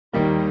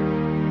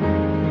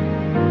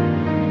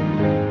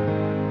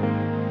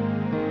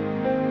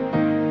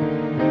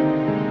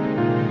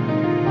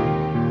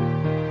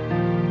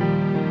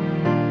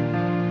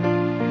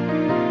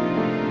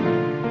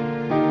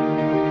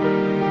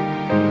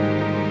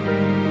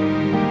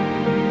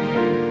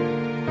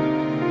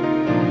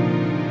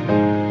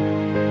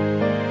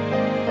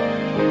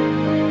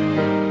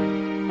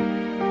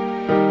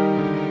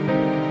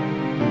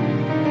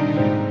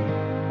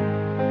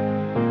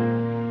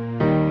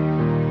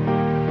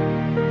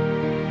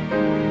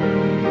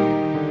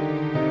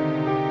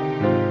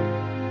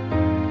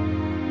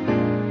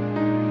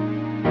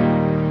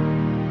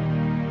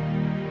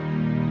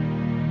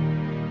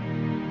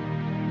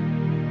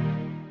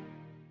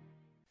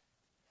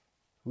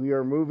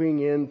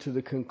moving into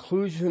the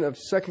conclusion of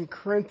 2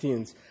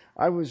 Corinthians.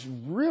 I was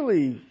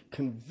really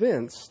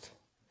convinced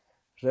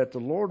that the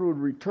Lord would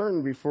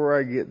return before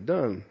I get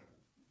done.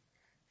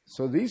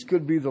 So these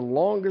could be the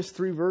longest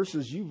 3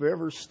 verses you've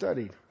ever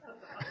studied.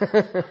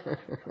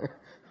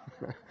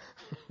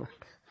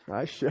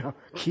 I shall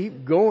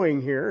keep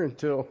going here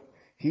until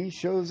He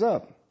shows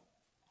up.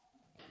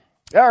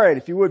 All right,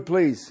 if you would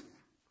please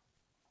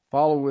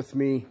follow with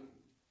me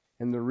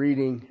in the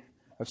reading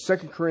of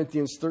 2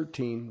 Corinthians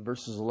 13,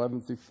 verses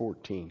 11 through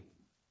 14.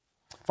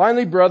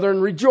 Finally,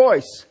 brethren,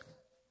 rejoice.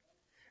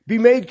 Be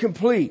made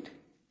complete.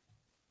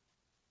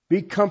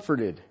 Be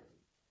comforted.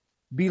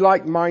 Be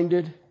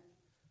like-minded.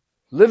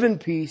 Live in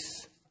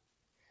peace.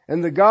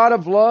 And the God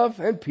of love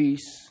and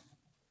peace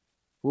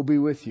will be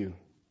with you.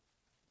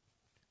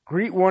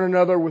 Greet one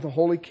another with a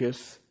holy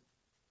kiss.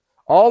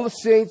 All the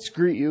saints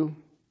greet you.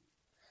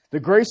 The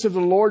grace of the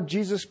Lord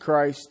Jesus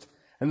Christ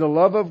and the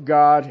love of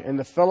God and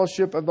the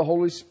fellowship of the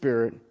Holy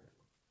Spirit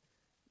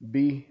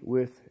be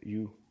with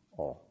you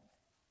all.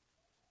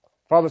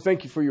 Father,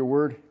 thank you for your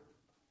word.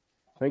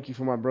 Thank you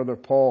for my brother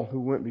Paul, who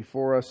went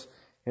before us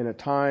in a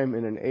time,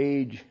 in an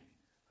age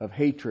of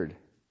hatred.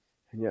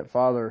 And yet,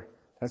 Father,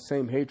 that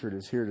same hatred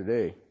is here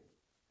today.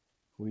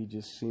 We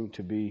just seem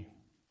to be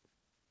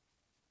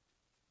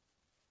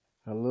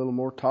a little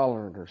more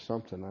tolerant or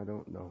something, I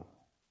don't know.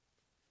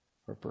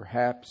 Or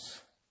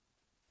perhaps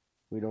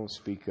we don't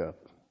speak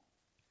up.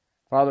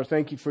 Father,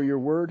 thank you for your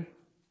word.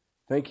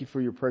 Thank you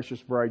for your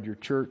precious bride, your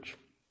church.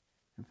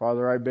 And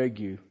Father, I beg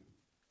you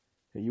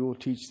that you will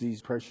teach these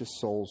precious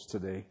souls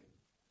today,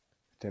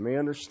 that they may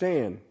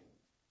understand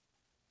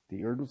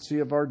the urgency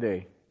of our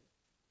day.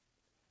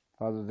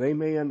 Father, they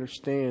may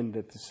understand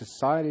that the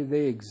society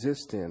they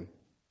exist in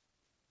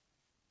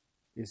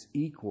is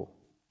equal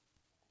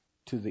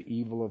to the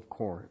evil of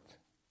Corinth.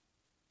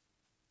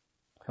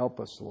 Help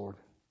us, Lord.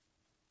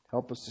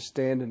 Help us to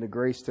stand in the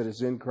grace that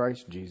is in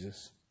Christ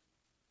Jesus.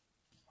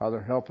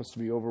 Father, help us to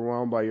be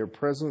overwhelmed by your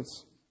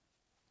presence,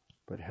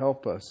 but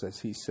help us, as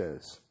he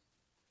says,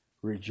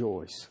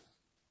 rejoice.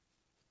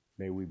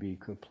 May we be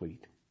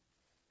complete.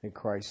 In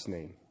Christ's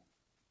name,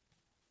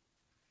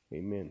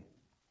 amen.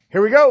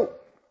 Here we go.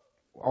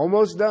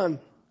 Almost done.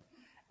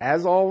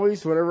 As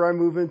always, whenever I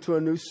move into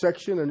a new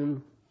section, a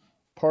new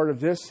part of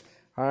this,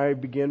 I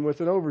begin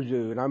with an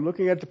overview. And I'm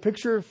looking at the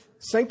picture of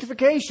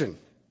sanctification.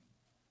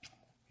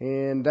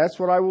 And that's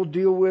what I will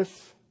deal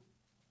with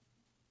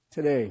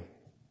today.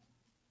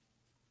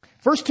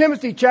 1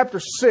 Timothy chapter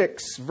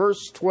 6,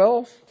 verse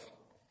 12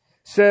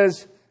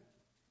 says,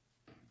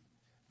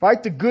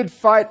 fight the good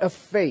fight of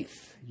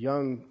faith.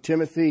 Young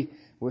Timothy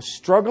was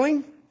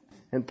struggling,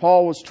 and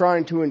Paul was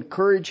trying to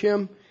encourage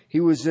him. He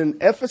was in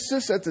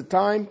Ephesus at the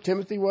time,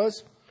 Timothy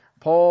was.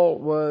 Paul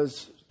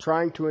was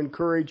trying to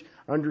encourage,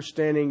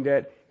 understanding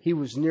that he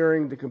was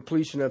nearing the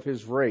completion of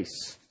his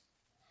race.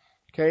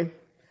 Okay?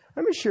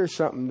 Let me share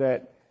something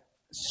that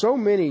so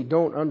many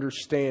don't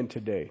understand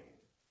today.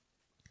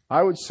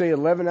 I would say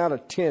 11 out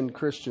of 10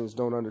 Christians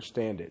don't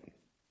understand it.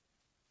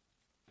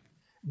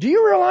 Do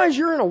you realize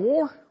you're in a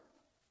war?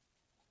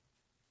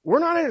 We're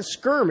not in a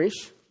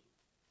skirmish.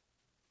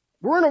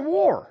 We're in a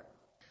war.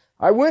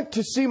 I went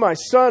to see my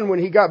son when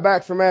he got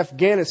back from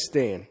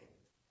Afghanistan.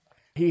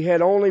 He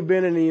had only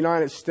been in the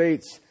United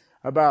States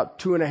about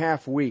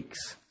 2.5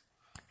 weeks.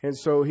 And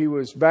so he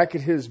was back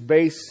at his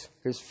base,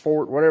 his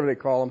fort, whatever they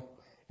call them,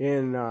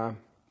 in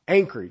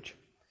Anchorage.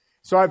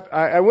 So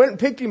I went and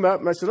picked him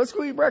up and I said, let's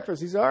go eat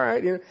breakfast. He said, all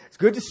right, it's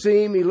good to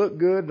see him. He looked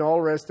good and all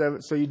the rest of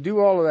it. So you do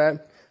all of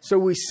that. So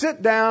we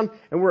sit down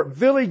and we're at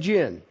Village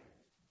Inn.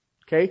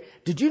 Okay.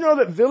 Did you know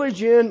that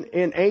Village Inn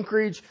in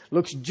Anchorage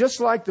looks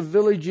just like the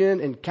Village Inn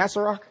in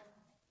Castle Rock?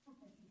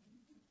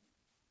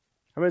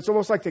 I mean, it's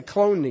almost like they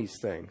clone these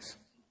things.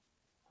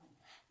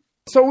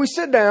 So we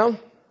sit down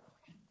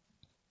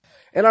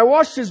and I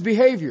watched his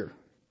behavior.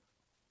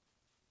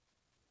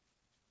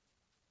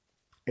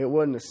 It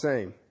wasn't the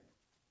same.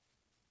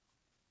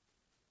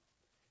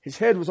 His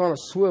head was on a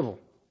swivel.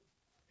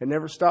 It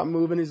never stopped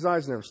moving. His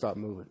eyes never stopped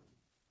moving.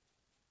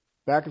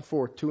 Back and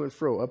forth, to and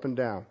fro, up and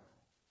down.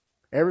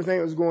 Everything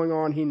that was going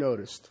on, he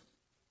noticed.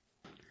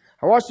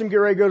 I watched him get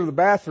ready to go to the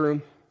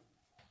bathroom.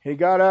 He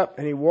got up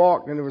and he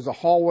walked, and there was a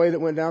hallway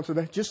that went down to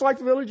the bathroom, just like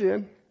the Village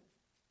Inn.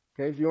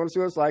 Okay, if you want to see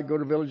what it's like, go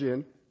to Village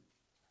Inn.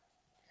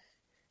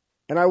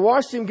 And I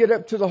watched him get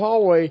up to the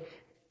hallway,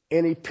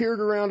 and he peered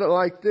around it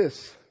like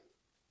this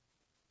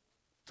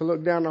to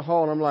look down the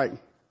hall. And I'm like,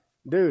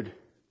 dude,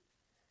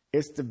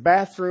 it's the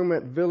bathroom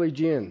at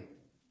Village Inn.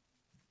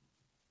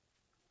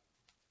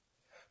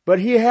 But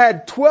he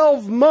had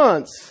 12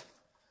 months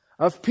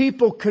of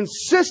people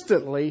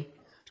consistently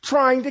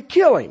trying to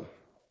kill him. You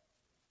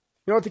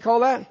know what they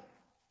call that?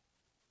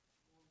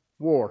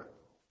 War.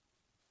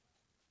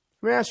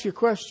 Let me ask you a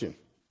question.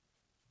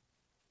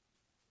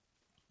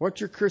 What's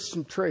your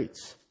Christian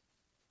traits?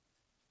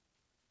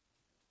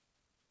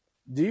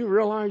 Do you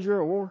realize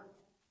you're at war?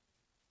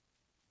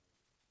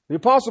 The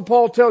Apostle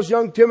Paul tells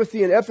young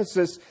Timothy in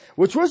Ephesus,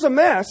 which was a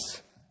mess,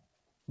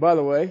 by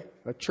the way,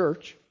 a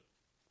church,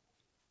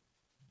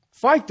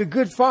 fight the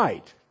good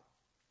fight.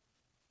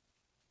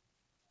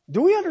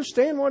 Do we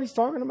understand what he's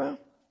talking about?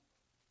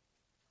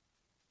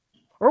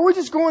 Or are we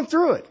just going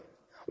through it?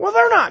 Well,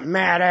 they're not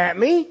mad at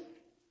me.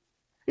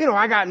 You know,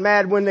 I got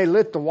mad when they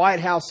lit the White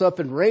House up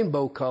in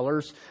rainbow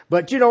colors,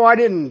 but I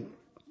didn't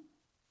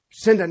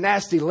send a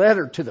nasty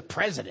letter to the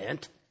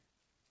president.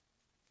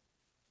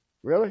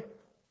 Really?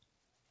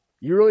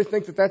 You really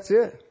think that that's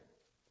it?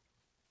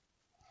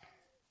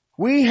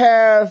 We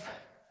have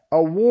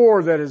a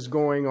war that is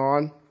going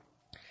on,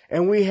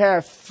 and we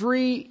have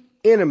 3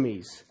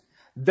 enemies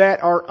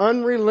that are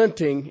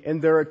unrelenting in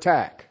their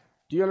attack.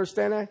 Do you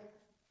understand that?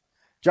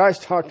 Josh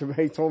talked to me.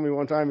 He told me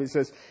one time, he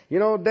says,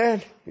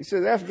 Dad, he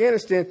says,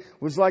 Afghanistan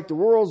was like the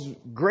world's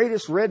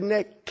greatest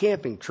redneck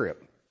camping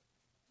trip.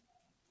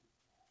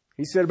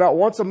 He said about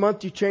once a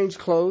month you changed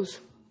clothes.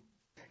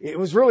 It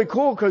was really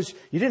cool because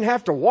you didn't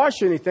have to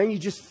wash anything. You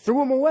just threw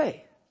them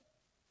away.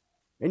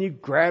 And you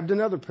grabbed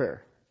another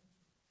pair.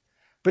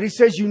 But he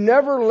says you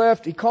never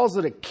left, he calls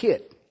it a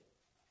kit.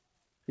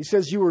 He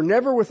says you were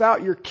never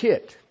without your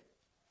kit.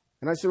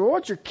 And I said, well,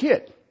 what's your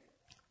kit?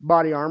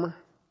 Body armor.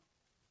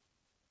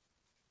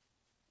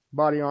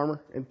 Body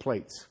armor and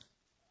plates.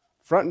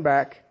 Front and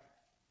back.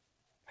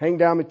 Hang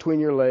down between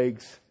your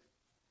legs.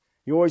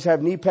 You always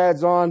have knee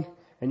pads on,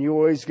 and you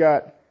always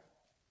got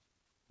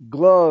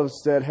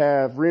gloves that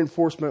have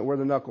reinforcement where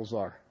the knuckles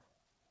are.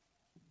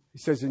 He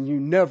says, and you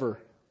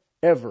never,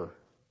 ever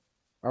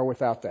are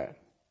without that.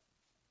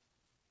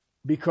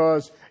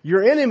 Because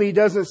your enemy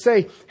doesn't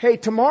say, hey,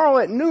 tomorrow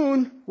at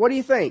noon, what do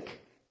you think?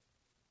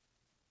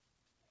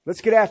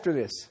 Let's get after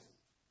this.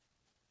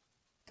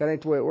 That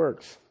ain't the way it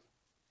works.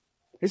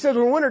 He said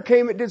when winter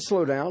came, it did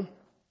slow down.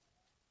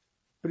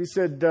 But he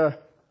said,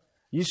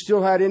 you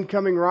still had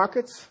incoming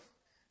rockets.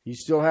 You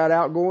still had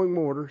outgoing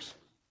mortars.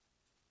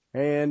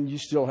 And you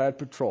still had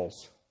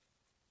patrols.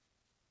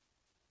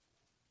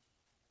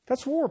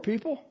 That's war,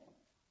 people.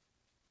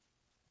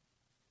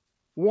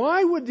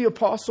 Why would the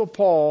Apostle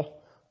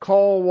Paul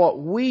call what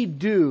we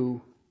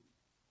do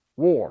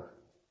war?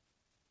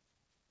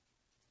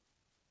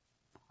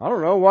 I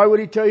don't know. Why would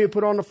he tell you to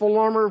put on the full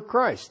armor of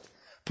Christ?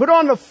 Put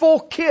on the full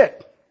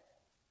kit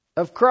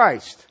of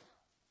Christ.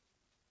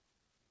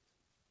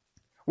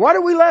 Why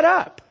do we let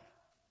up?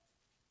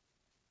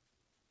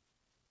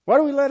 Why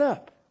do we let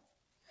up?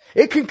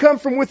 It can come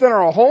from within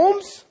our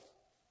homes.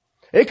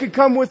 It could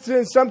come within,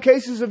 in some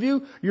cases of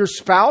you, your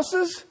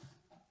spouses,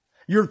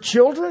 your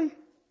children.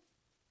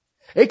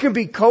 It can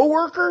be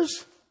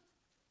co-workers.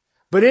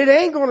 But it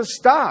ain't going to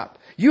stop.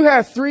 You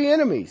have 3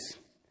 enemies.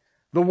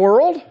 The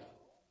world,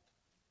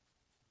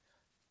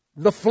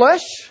 the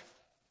flesh,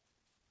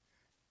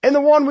 and the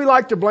one we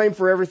like to blame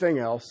for everything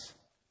else,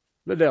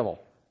 the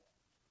devil.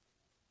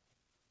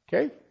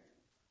 Okay?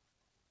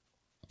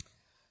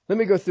 Let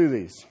me go through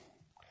these.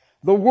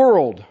 The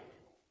world.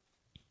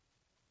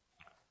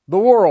 The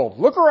world.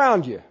 Look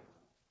around you.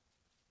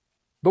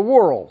 The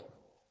world.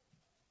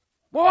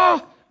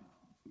 Well,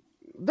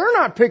 they're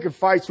not picking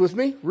fights with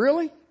me.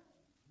 Really?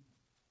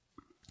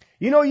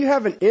 You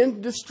have an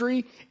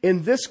industry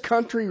in this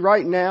country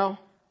right now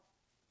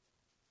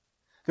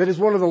that is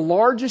one of the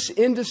largest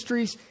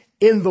industries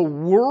in the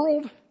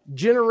world,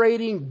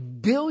 generating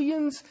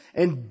billions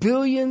and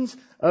billions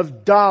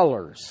of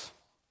dollars,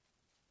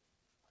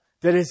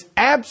 that is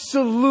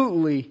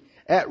absolutely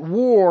at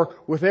war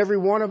with every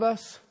one of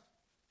us.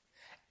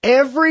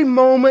 Every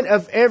moment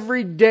of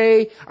every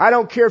day. I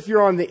don't care if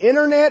you're on the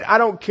internet. I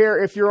don't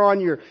care if you're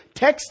on your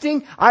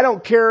texting. I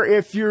don't care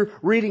if you're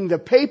reading the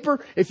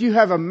paper, if you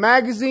have a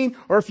magazine,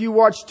 or if you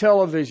watch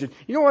television.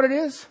 You know what it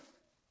is?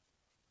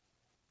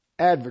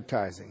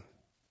 Advertising.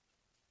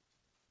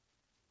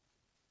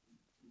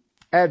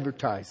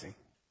 Advertising.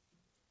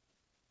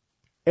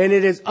 And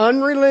it is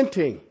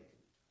unrelenting.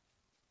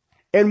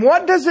 And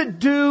what does it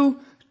do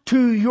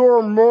to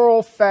your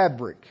moral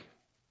fabric?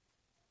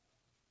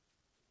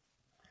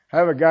 I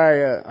have a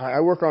guy,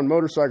 I work on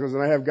motorcycles,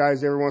 and I have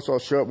guys every once in a while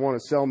show up and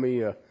want to sell me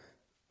a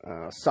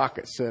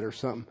socket set or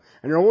something.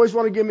 And they always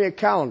want to give me a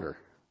calendar.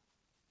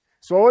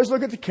 So I always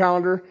look at the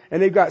calendar, and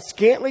they've got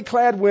scantily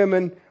clad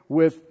women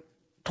with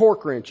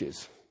torque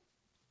wrenches.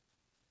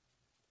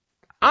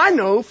 I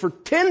know for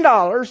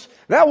 $10,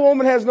 that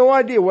woman has no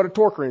idea what a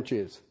torque wrench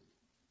is.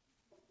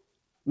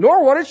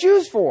 Nor what it's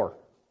used for.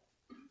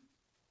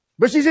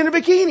 But she's in a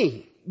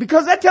bikini.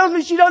 Because that tells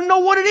me she doesn't know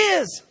what it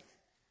is.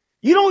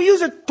 You don't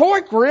use a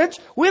torque wrench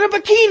with a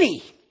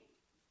bikini.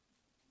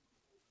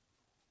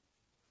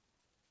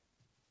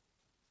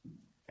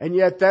 And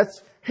yet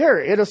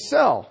it'll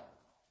sell.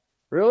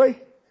 Really?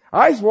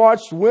 I've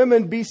watched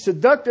women be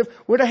seductive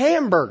with a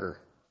hamburger.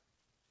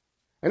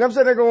 And I'm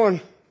sitting there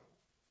going,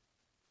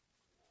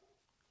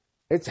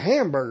 it's a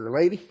hamburger,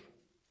 lady.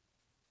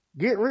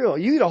 Get real.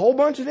 You eat a whole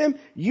bunch of them,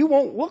 you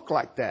won't look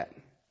like that.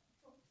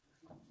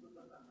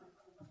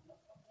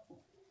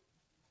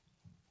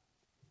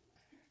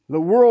 The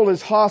world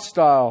is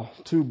hostile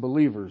to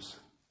believers.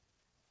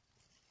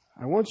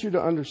 I want you to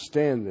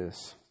understand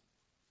this.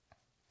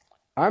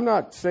 I'm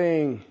not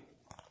saying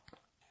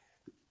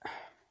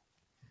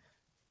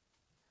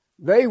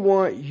they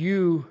want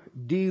you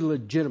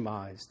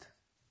delegitimized.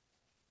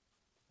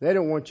 They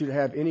don't want you to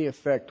have any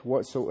effect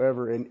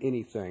whatsoever in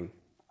anything.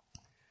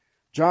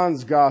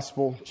 John's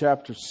Gospel,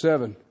 chapter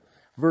 7,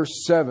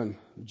 verse 7,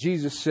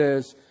 Jesus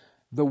says,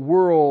 the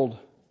world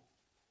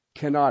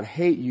cannot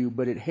hate you,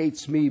 but it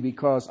hates me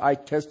because I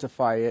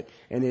testify it,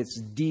 and its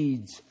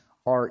deeds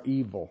are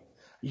evil.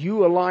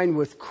 You align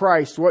with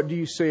Christ, what do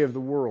you say of the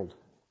world?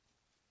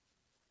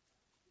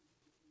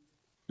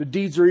 The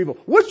deeds are evil.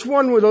 Which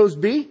one would those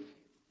be?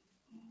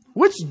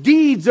 Which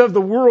deeds of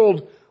the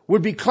world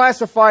would be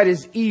classified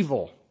as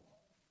evil?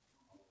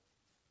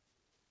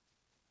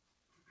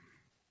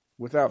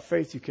 Without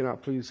faith, you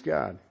cannot please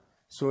God.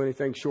 So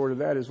anything short of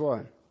that is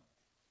what?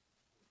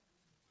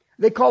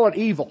 They call it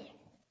evil.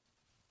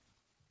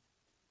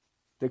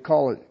 They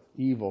call it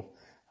evil.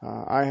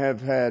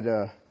 I've had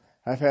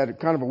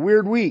kind of a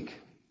weird week.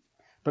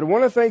 But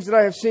one of the things that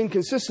I have seen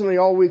consistently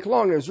all week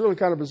long, and it's really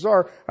kind of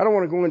bizarre, I don't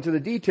want to go into the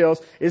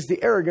details, is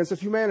the arrogance of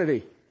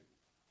humanity.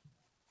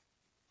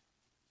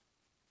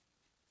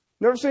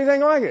 Never seen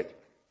anything like it.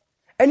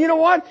 And you know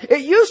what?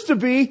 It used to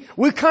be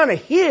we kind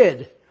of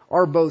hid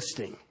our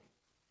boasting.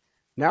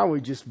 Now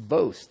we just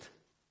boast.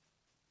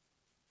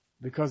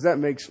 Because that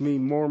makes me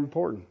more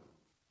important.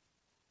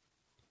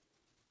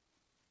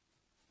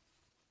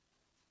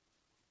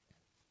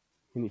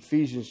 In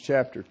Ephesians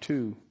chapter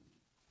 2,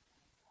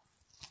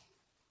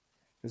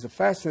 there's a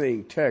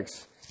fascinating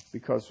text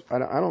because I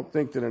don't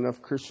think that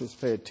enough Christians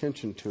pay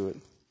attention to it.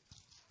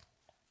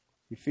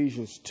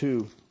 Ephesians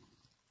 2,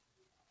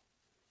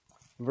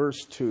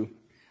 verse 2.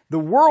 The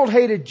world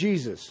hated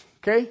Jesus,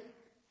 okay?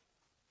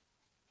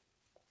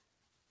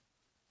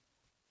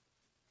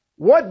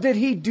 What did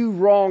he do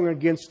wrong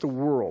against the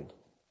world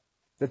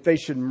that they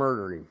should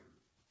murder him?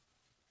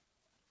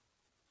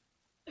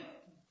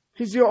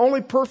 He's the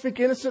only perfect,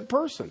 innocent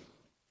person.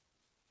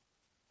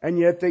 And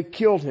yet they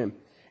killed him.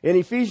 In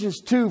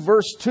Ephesians 2,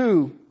 verse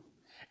 2,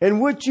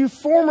 in which you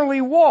formerly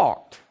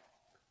walked.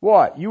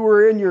 What? You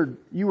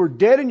were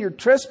dead in your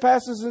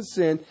trespasses and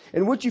sin,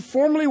 in which you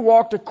formerly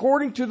walked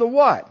according to the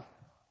what?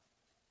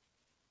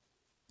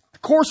 The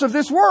course of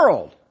this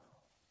world.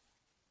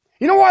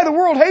 You know why the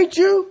world hates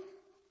you?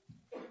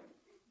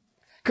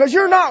 Because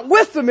you're not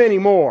with them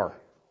anymore.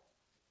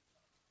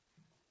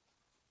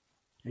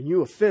 And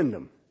you offend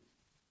them.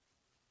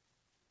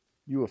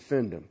 You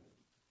offend them.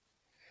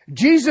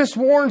 Jesus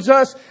warns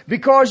us,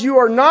 because you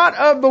are not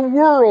of the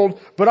world,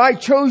 but I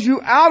chose you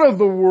out of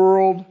the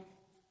world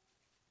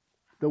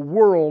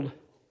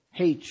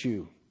hates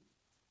you.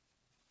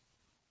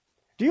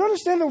 Do you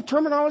understand the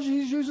terminology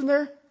he's using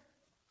there?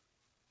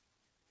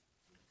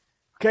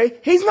 Okay?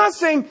 He's not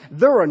saying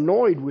they're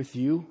annoyed with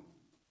you.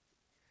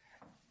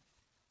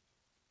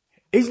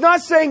 He's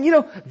not saying,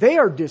 they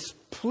are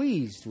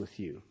displeased with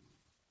you.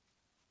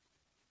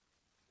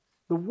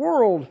 The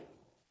world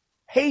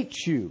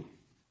hates you.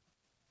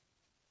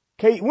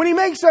 Okay, when he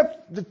makes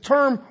up the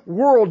term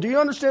world, do you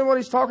understand what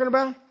he's talking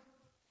about?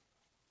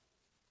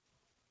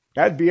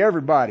 That'd be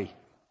everybody.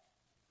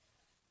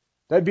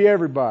 That'd be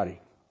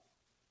everybody.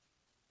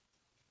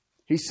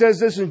 He says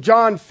this in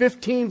John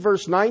 15,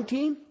 verse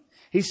 19.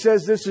 He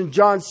says this in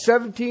John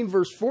 17,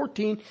 verse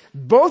 14.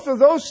 Both of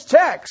those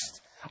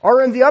texts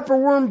are in the upper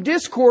room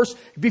discourse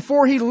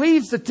before he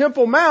leaves the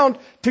Temple Mount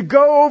to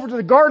go over to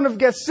the Garden of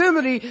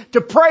Gethsemane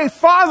to pray,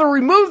 Father,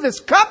 remove this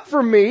cup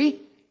from me.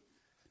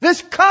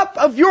 This cup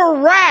of your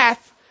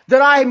wrath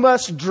that I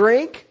must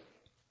drink.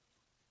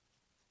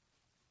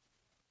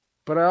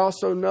 But I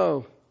also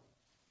know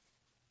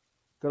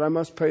that I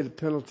must pay the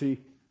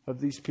penalty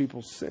of these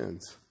people's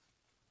sins.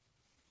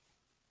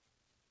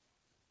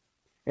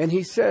 And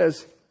he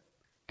says,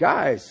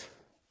 guys,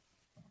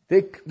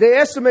 they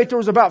estimate there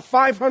was about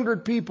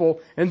 500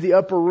 people in the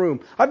upper room.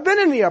 I've been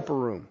in the upper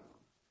room.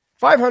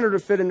 500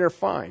 would fit in there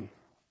fine.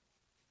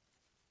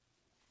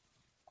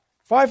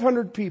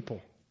 500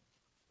 people.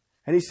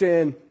 And he's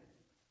saying,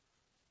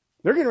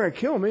 they're getting ready to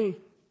kill me.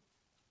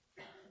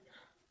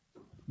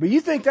 But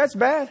you think that's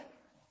bad?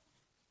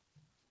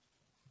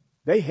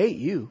 They hate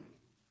you.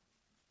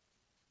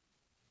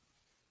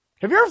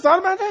 Have you ever thought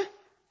about that?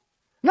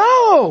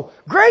 No!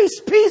 Grace,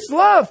 peace,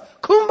 love,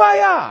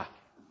 kumbaya.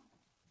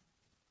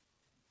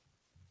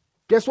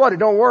 Guess what? It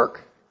don't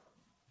work.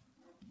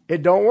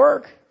 It don't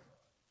work.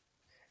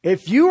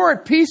 If you are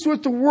at peace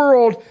with the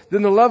world,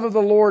 then the love of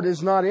the Lord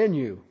is not in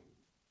you.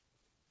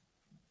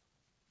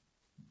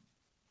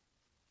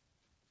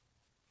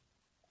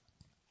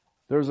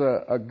 There's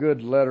a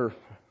good letter,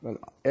 an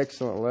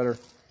excellent letter,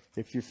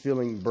 if you're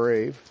feeling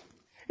brave.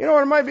 You know,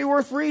 it might be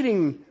worth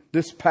reading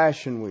this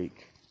Passion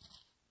Week.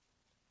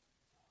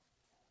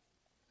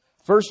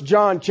 1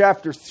 John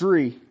chapter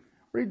 3.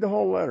 Read the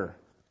whole letter.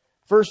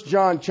 1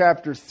 John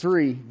chapter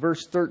 3,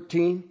 verse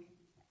 13.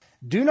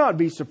 Do not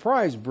be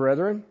surprised,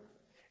 brethren,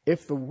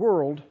 if the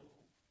world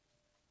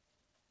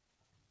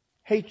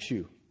hates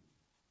you.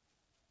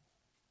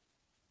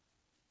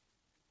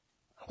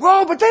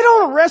 Well, but they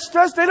don't arrest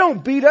us. They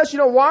don't beat us. You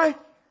know why?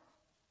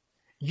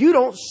 You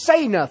don't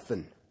say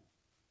nothing.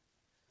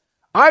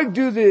 I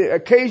do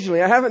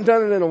occasionally, I haven't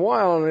done it in a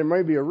while, and there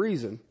may be a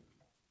reason.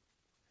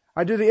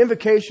 I do the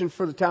invocation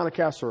for the town of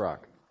Castle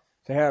Rock.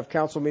 They have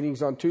council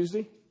meetings on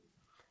Tuesday,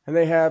 and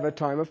they have a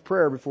time of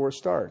prayer before it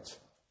starts.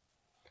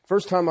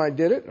 First time I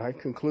did it, I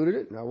concluded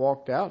it, and I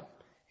walked out,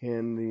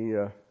 and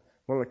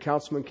one of the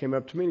councilmen came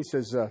up to me and he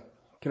says,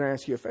 "Can I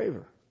ask you a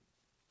favor?"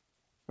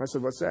 I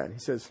said, "What's that?" He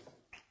says,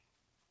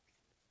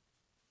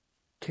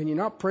 "Can you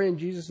not pray in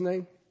Jesus'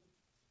 name?"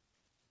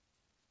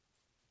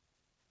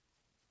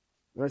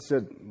 And I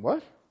said,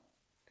 "What?"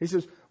 He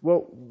says,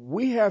 "Well,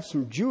 we have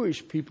some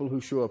Jewish people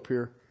who show up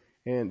here,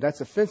 and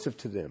that's offensive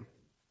to them."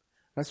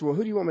 I said, "Well,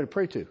 who do you want me to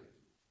pray to?"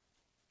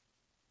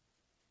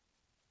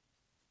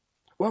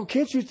 "Well,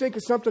 can't you think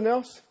of something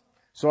else?"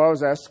 So I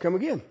was asked to come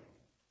again.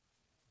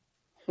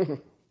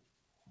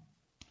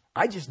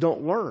 I just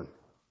don't learn.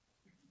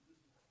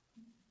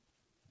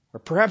 Or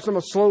perhaps I'm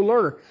a slow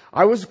learner.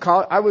 I was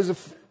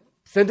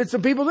offended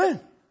some people then.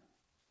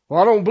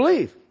 "Well, I don't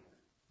believe."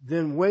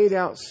 "Then wait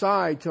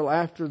outside till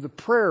after the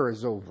prayer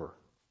is over."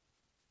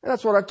 And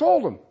that's what I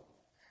told them.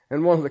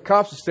 And one of the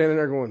cops was standing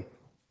there going,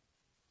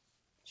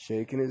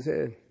 shaking his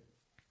head.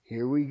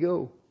 Here we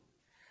go.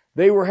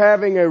 They were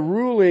having a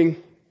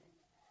ruling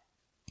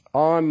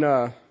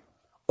on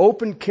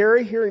open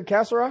carry here in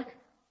Castle Rock.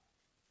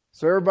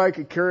 So everybody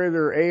could carry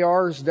their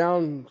ARs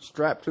down,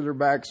 strapped to their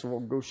backs,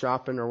 and go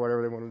shopping or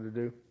whatever they wanted to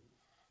do.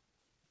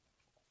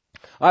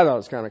 I thought it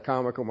was kind of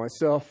comical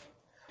myself.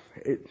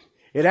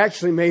 It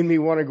actually made me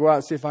want to go out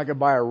and see if I could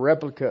buy a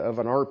replica of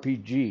an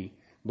RPG,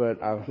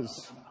 but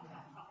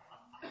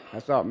I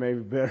thought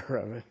maybe better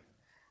of it.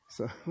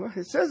 So, well,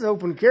 it says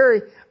open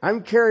carry.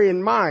 I'm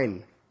carrying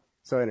mine.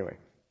 So anyway,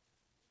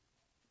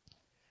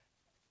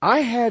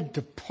 I had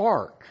to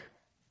park,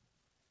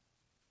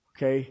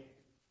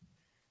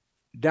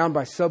 down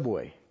by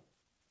Subway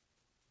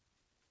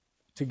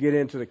to get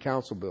into the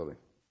council building.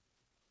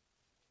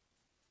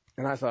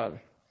 And I thought,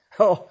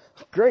 oh,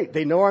 great,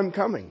 they know I'm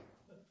coming.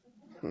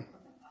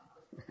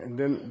 And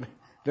then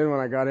when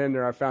I got in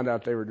there, I found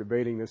out they were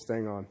debating this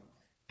thing on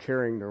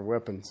carrying their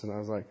weapons. And I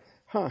was like,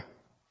 I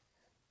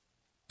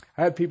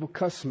had people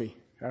cuss me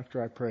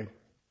after I prayed.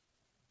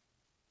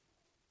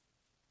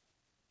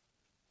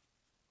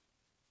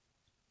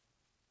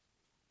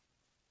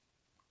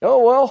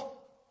 Oh,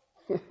 well.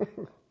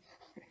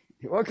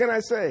 What can I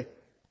say?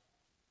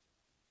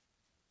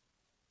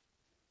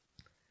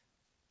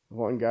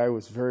 One guy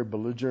was very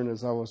belligerent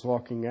as I was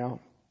walking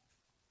out.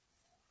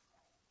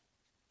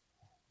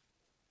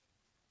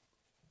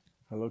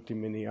 I looked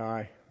him in the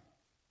eye.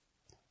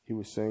 He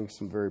was saying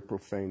some very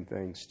profane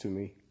things to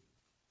me.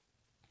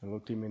 I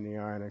looked him in the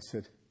eye and I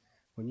said,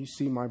 "When you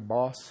see my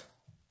boss,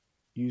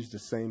 use the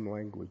same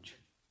language."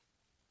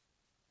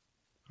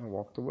 I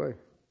walked away.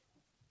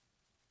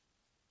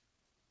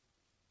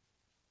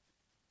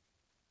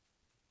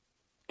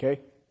 Okay?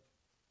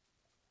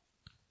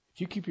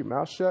 If you keep your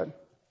mouth shut,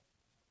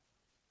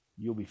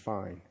 you'll be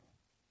fine.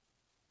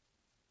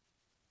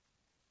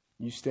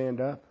 You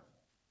stand up,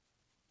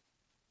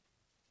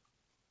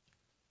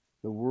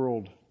 the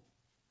world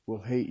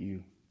will hate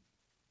you.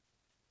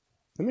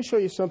 Let me show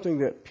you something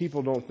that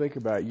people don't think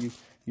about.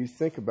 You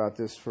think about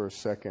this for a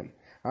second.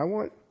 I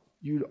want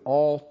you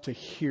all to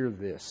hear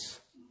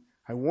this.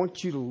 I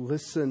want you to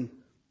listen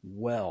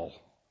well.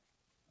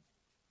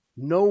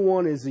 No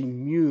one is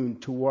immune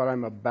to what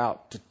I'm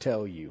about to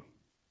tell you.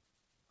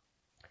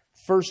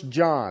 1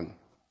 John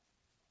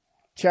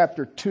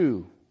chapter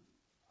 2,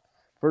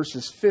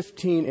 verses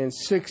 15 and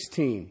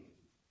 16.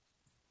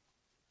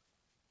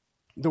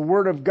 The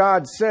Word of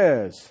God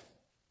says,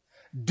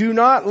 "Do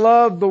not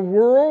love the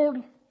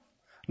world,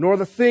 nor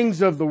the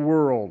things of the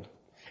world.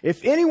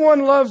 If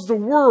anyone loves the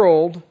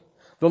world,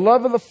 the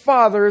love of the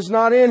Father is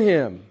not in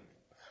him.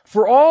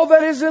 For all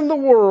that is in the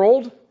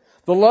world,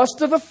 the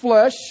lust of the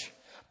flesh,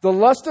 the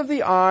lust of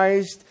the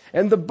eyes,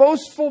 and the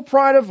boastful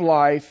pride of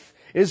life,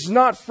 is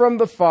not from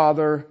the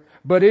Father,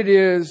 but it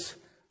is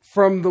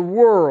from the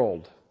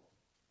world."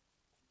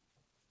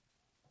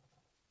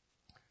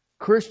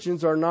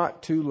 Christians are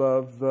not to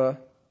love the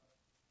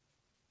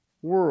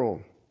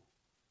world.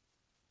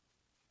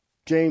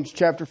 James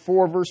chapter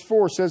 4 verse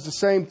 4 says the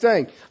same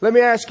thing. Let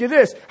me ask you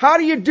this. How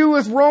do you do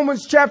with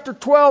Romans chapter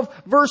 12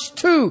 verse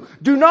 2?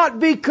 Do not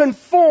be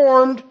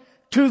conformed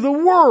to the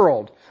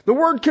world. The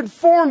word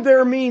conformed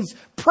there means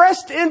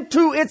pressed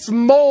into its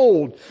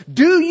mold.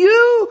 Do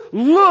you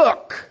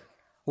look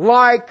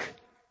like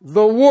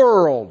the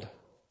world?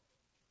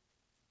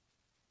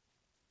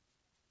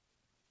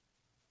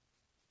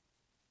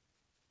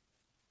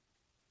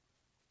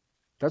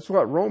 That's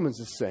what Romans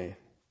is saying.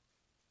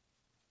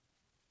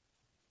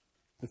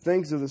 The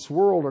things of this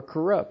world are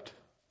corrupt.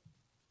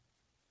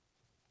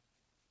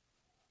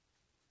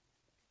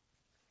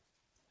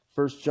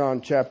 1 John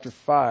chapter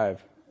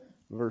 5,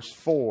 verse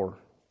 4.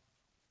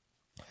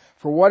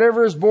 For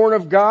whatever is born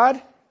of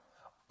God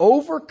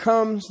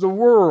overcomes the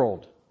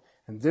world.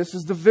 And this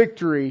is the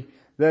victory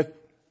that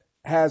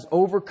has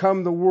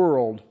overcome the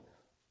world,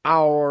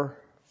 our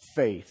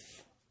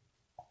faith.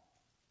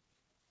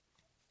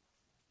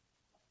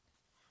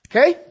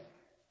 Okay?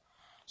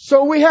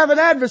 So we have an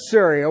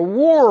adversary, a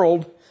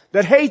world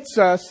that hates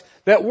us,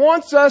 that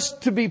wants us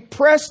to be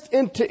pressed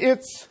into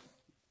its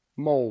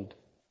Mold.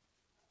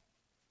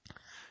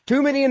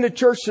 Too many in the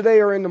church today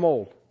are in the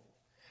mold.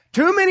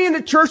 Too many in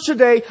the church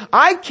today,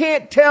 I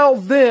can't tell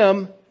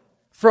them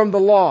from the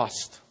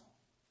lost.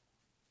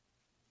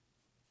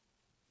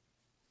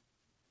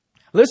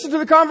 Listen to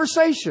the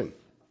conversation.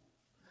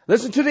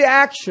 Listen to the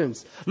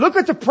actions. Look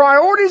at the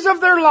priorities of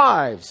their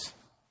lives.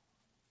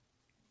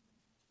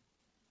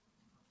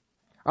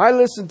 I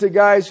listen to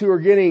guys who are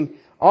getting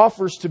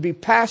offers to be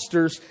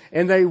pastors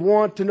and they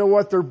want to know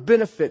what their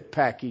benefit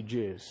package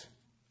is.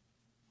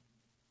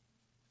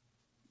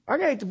 I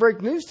hate to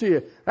break news to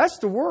you. That's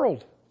the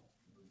world.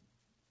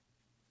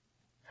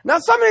 Now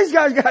some of these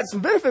guys got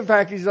some benefit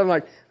packages. I'm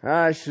like,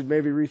 I should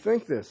maybe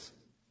rethink this.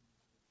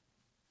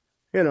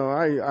 You know,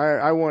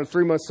 I want a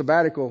 3-month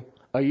sabbatical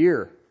a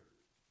year.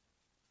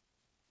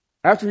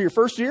 After your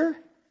first year?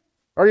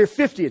 Or your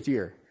 50th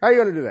year? How are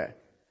you going to do that?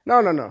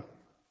 No.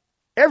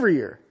 Every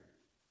year.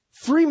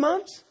 3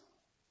 months?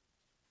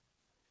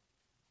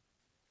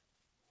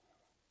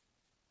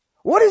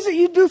 What is it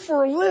you do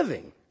for a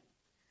living?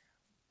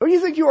 Or you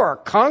think you are a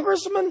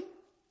congressman?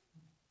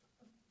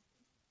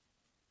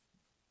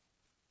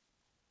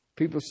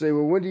 People say,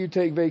 well, when do you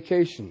take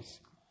vacations?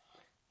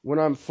 When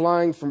I'm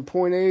flying from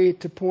point A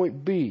to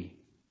point B.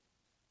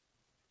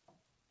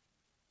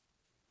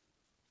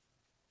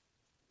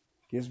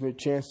 Gives me a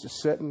chance to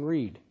sit and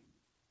read.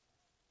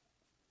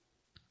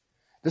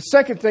 The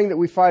second thing that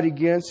we fight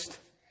against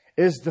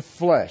is the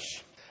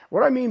flesh.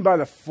 What I mean by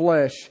the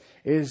flesh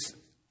is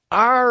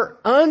our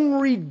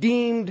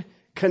unredeemed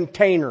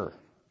container.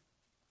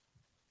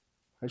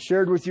 I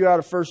shared with you out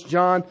of 1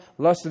 John,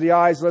 lust of the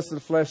eyes, lust of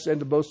the flesh, and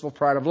the boastful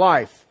pride of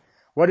life.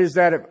 What is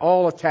that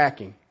all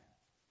attacking?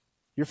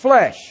 Your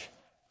flesh.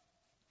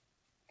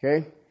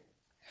 Okay?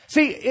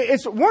 See,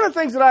 it's one of the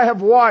things that I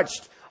have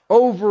watched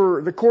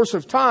over the course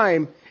of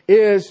time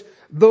is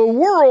the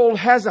world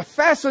has a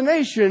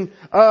fascination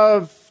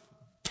of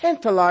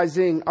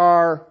tantalizing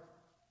our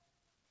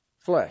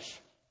flesh.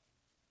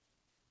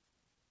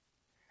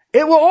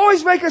 It will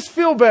always make us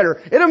feel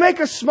better. It'll make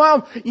us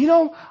smile. You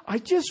know, I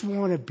just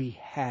want to be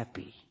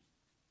happy.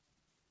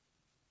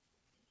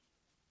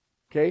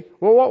 Okay?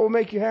 Well, what will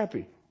make you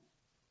happy?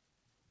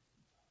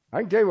 I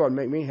can tell you what would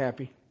make me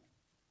happy.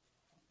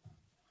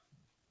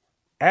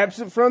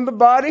 Absent from the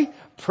body,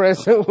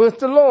 present with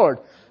the Lord.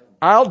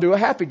 I'll do a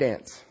happy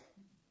dance.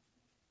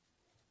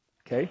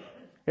 Okay?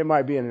 It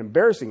might be an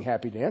embarrassing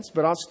happy dance,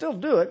 but I'll still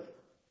do it.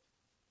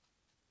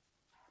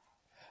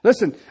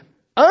 Listen,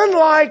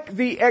 unlike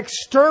the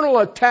external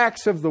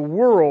attacks of the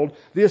world,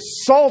 the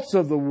assaults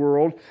of the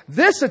world,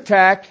 this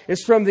attack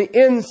is from the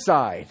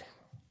inside.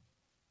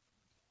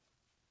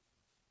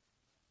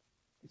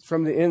 It's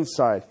from the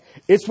inside.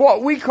 It's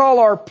what we call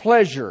our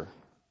pleasure.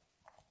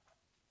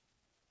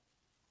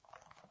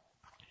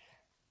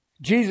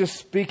 Jesus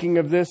speaking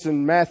of this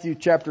in Matthew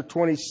chapter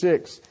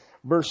 26,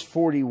 verse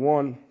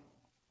 41.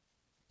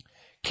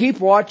 Keep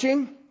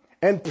watching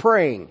and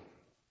praying,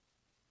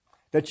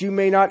 that you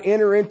may not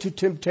enter into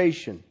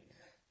temptation.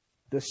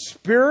 The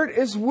spirit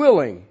is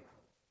willing,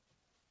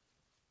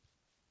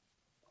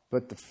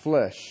 but the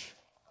flesh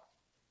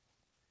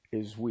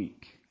is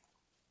weak.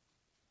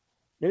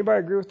 Anybody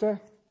agree with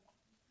that?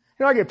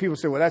 You know, I get people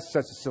say, well, that's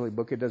such a silly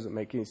book. It doesn't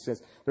make any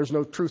sense. There's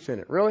no truth in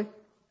it. Really?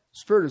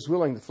 Spirit is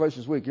willing, the flesh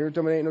is weak. You ever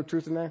tell me there ain't no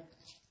truth in that?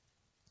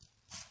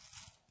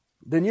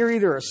 Then you're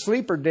either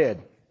asleep or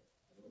dead.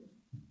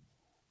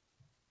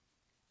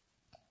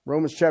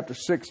 Romans chapter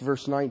 6,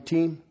 verse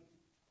 19.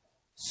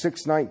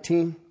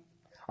 6:19.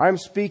 I'm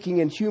speaking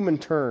in human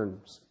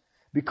terms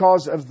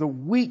because of the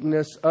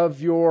weakness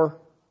of your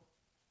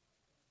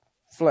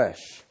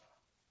flesh.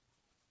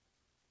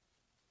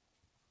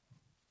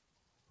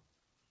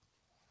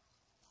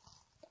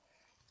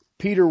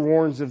 Peter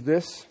warns of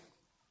this.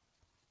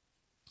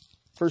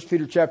 1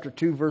 Peter chapter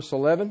 2, verse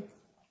 11.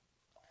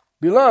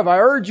 Beloved, I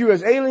urge you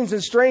as aliens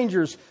and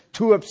strangers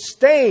to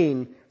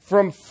abstain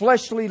from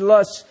fleshly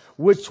lusts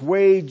which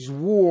wage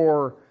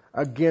war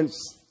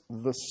against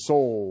the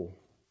soul.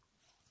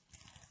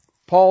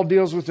 Paul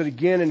deals with it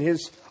again in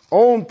his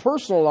own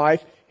personal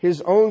life, his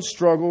own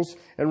struggles,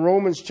 in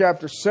Romans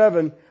chapter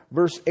 7,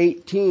 verse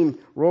 18.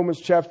 Romans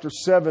chapter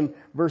 7,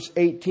 verse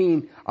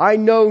 18. I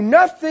know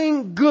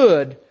nothing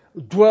good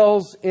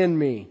dwells in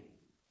me.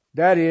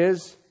 That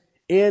is,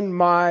 in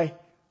my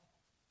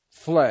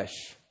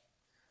flesh.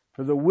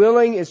 For the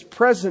willing is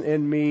present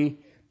in me,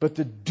 but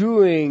the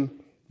doing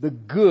the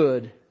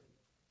good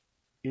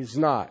is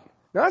not.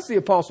 Now that's the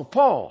Apostle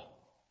Paul.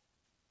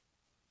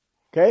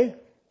 Okay?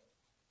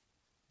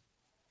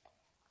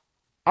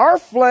 Our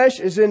flesh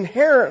is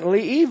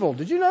inherently evil.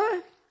 Did you know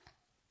that?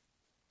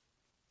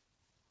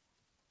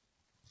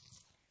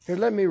 Here,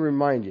 let me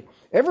remind you.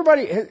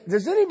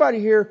 Does anybody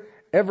here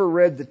ever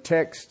read the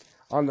text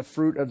on the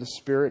fruit of the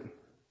Spirit?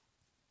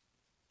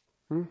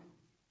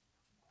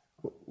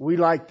 We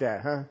like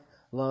that, huh?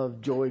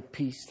 Love, joy,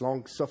 peace,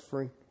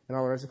 long-suffering, and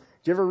all that stuff.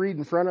 Did you ever read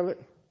in front of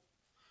it?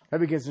 That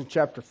begins in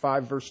chapter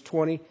 5, verse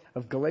 20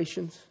 of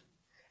Galatians.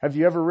 Have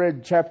you ever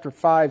read chapter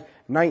 5,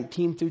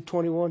 19 through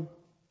 21?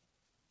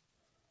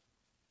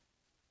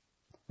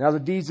 Now the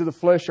deeds of the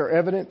flesh are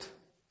evident,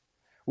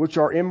 which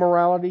are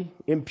immorality,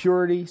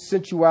 impurity,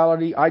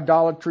 sensuality,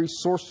 idolatry,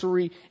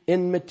 sorcery,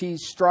 enmity,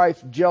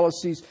 strife,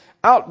 jealousies,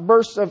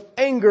 outbursts of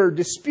anger,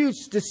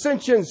 disputes,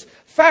 dissensions,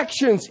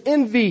 factions,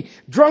 envy,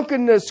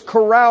 drunkenness,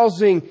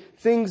 carousing,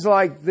 things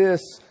like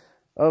this,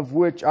 of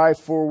which I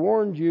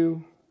forewarned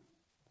you,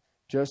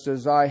 just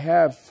as I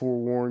have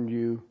forewarned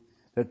you,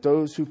 that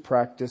those who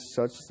practice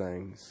such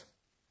things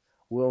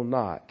will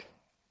not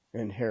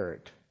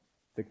inherit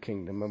the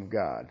kingdom of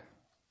God.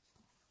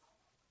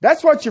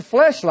 That's what your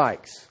flesh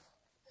likes.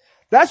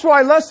 That's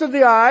why lust of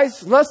the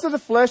eyes, lust of the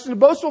flesh, and the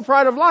boastful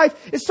pride of life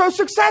is so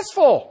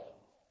successful.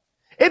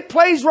 It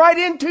plays right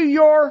into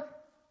your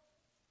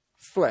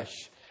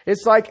flesh.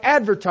 It's like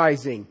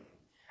advertising.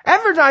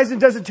 Advertising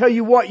doesn't tell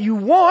you what you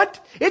want.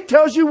 It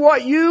tells you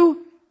what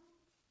you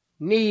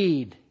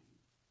need.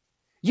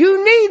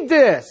 You need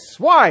this.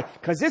 Why?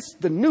 Because it's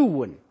the new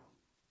one.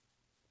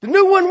 The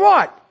new one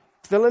what?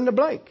 Fill in the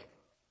blank.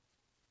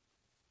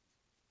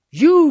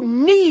 You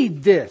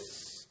need this.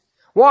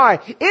 Why?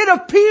 It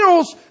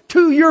appeals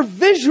to your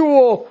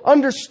visual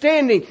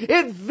understanding.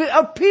 It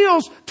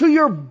appeals to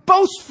your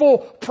boastful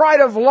pride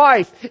of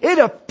life. It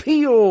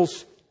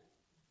appeals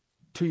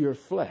to your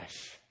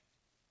flesh.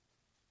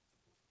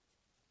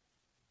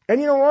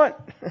 And you know what?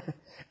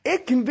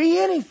 It can be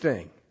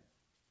anything.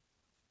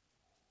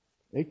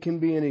 It can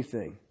be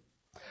anything.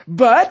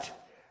 But,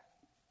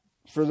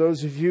 for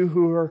those of you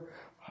who are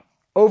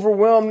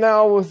overwhelmed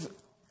now with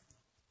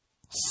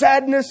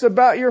sadness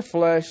about your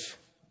flesh,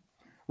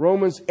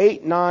 Romans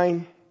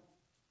 8:9,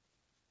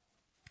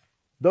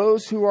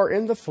 those who are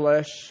in the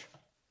flesh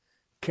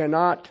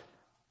cannot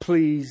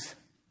please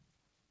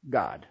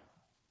God.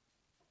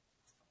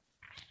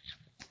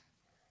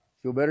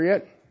 Feel better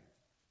yet?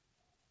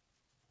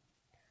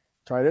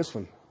 Try this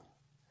one.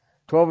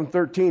 12 and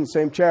 13,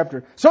 same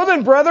chapter. So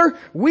then, brother,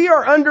 we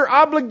are under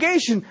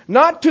obligation,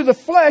 not to the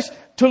flesh,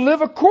 to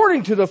live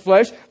according to the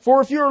flesh. For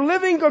if you are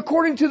living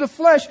according to the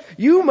flesh,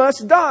 you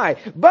must die.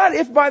 But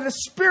if by the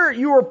Spirit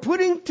you are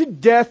putting to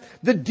death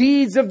the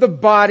deeds of the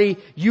body,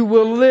 you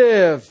will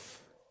live.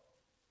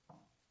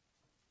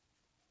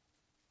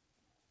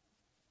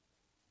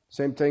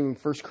 Same thing in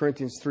 1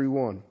 Corinthians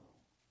 3:1.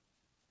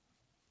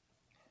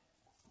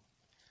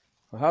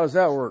 Well, how does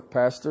that work,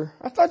 Pastor?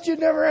 I thought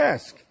you'd never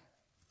ask.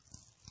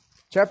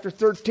 Chapter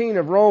 13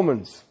 of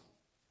Romans.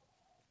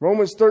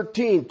 Romans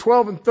 13,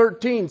 12 and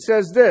 13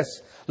 says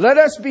this. Let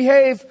us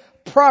behave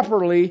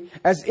properly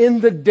as in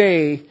the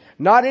day,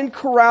 not in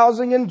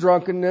carousing and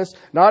drunkenness,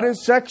 not in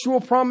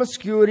sexual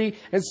promiscuity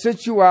and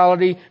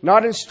sensuality,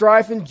 not in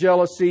strife and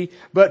jealousy,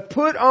 but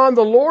put on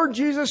the Lord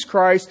Jesus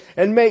Christ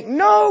and make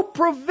no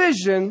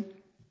provision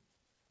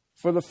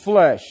for the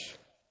flesh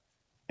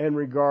in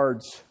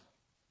regards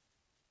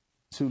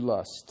to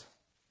lust,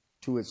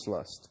 to its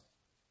lust.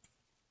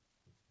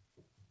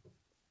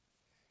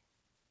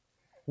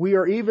 We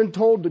are even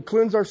told to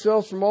cleanse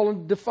ourselves from all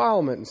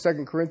defilement in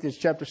 2 Corinthians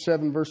chapter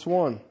 7, verse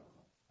 1.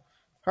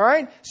 All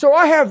right? So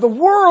I have the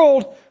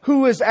world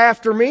who is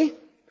after me.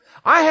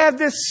 I have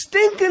this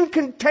stinking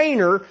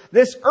container,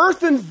 this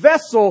earthen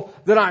vessel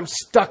that I'm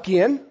stuck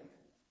in.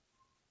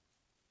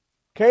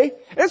 Okay?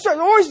 It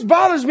always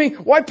bothers me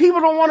why people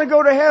don't want to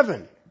go to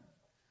heaven.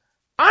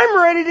 I'm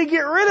ready to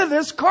get rid of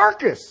this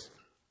carcass.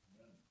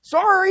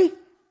 Sorry.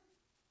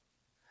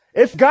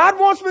 If God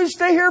wants me to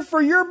stay here for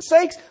your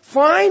sakes,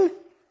 fine.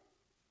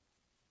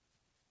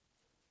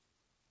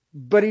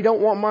 But He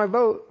don't want my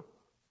vote.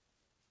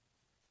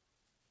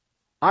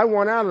 I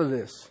want out of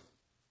this.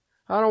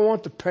 I don't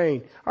want the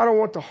pain. I don't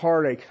want the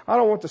heartache. I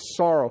don't want the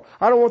sorrow.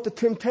 I don't want the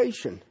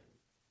temptation.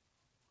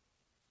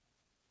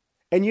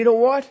 And you know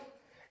what?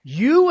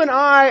 You and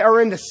I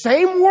are in the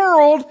same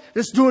world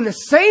that's doing the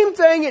same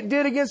thing it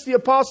did against the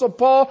Apostle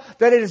Paul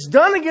that it has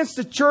done against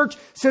the church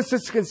since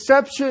its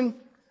conception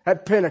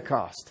at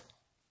Pentecost.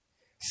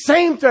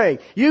 Same thing.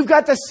 You've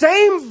got the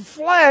same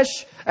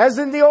flesh as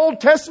in the Old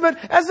Testament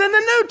as in the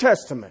New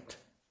Testament.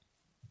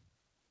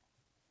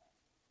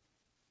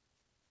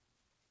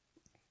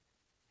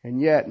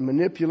 And yet,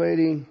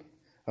 manipulating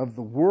of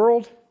the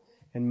world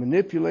and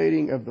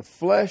manipulating of the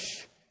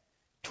flesh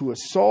to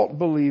assault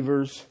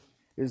believers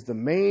is the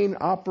main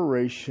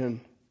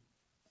operation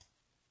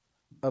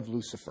of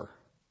Lucifer.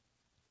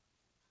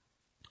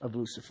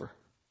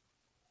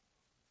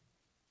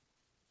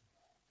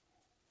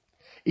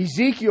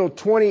 Ezekiel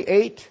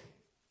 28,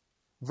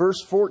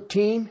 verse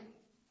 14,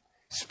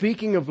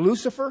 speaking of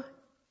Lucifer,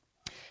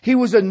 he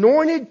was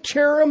anointed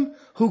cherub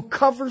who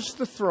covers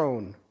the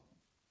throne.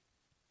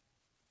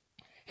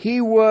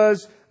 He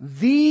was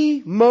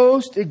the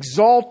most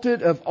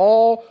exalted of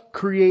all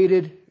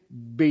created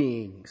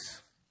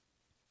beings.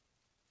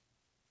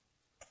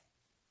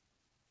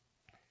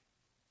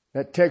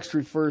 That text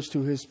refers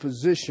to his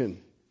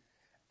position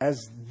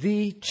as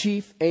the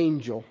chief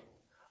angel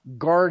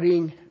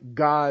guarding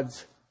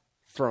God's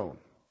throne.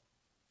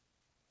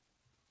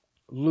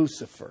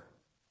 Lucifer,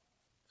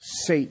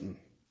 Satan,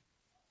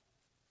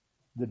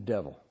 the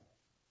devil.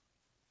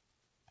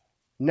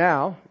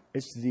 Now,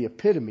 it's the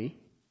epitome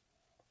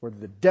or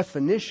the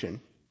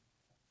definition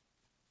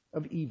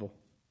of evil.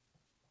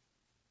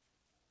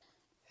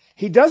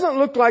 He doesn't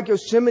look like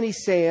Yosemite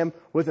Sam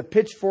with a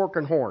pitchfork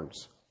and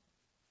horns.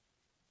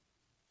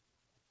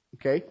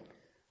 Okay?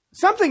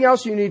 Something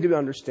else you need to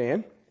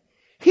understand.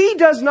 He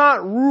does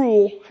not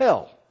rule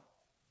hell.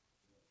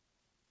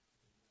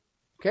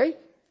 Okay?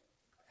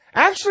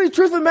 Actually, the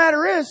truth of the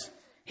matter is,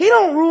 He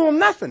don't rule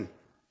nothing.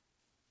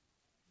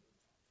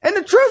 And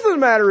the truth of the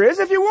matter is,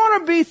 if you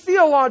want to be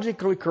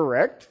theologically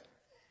correct,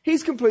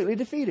 He's completely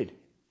defeated.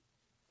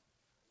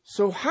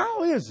 So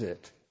how is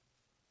it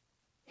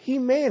He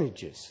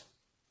manages?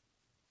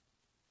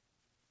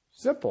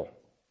 Simple.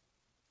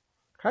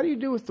 How do you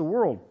do with the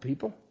world,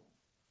 people?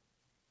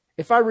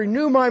 If I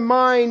renew my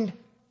mind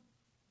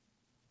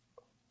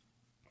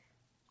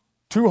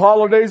 2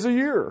 holidays a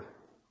year,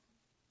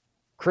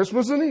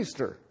 Christmas and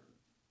Easter,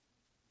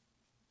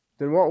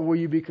 then what will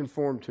you be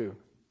conformed to?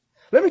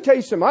 Let me tell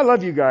you something. I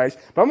love you guys,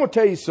 but I'm going to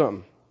tell you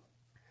something.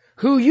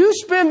 Who you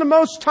spend the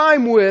most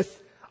time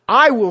with,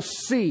 I will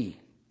see.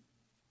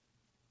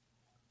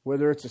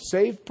 Whether it's a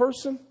saved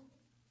person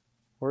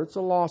or it's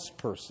a lost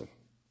person.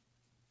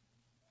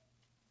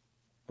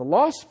 The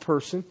lost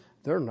person,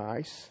 they're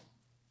nice,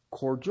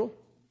 cordial.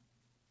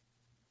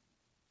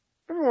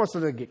 Every once in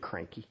a while they get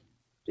cranky.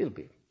 It'll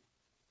be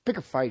pick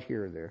a fight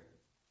here or there.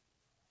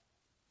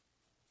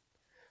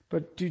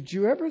 But did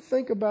you ever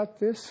think about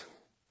this?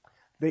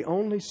 They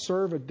only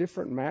serve a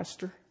different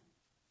master.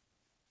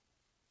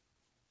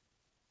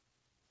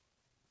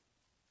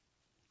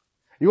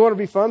 You want to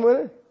be fun with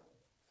it?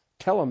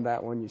 Tell them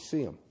that when you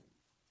see them.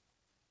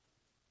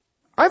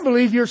 I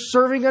believe you're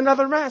serving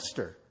another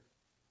master.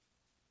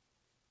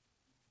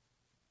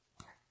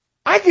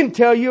 I can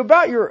tell you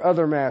about your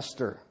other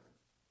master.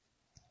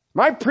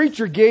 My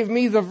preacher gave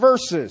me the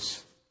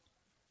verses.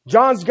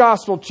 John's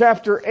Gospel,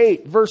 chapter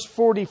 8, verse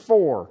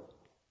 44.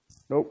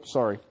 Nope,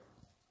 sorry.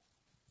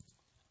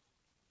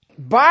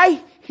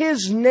 By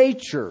His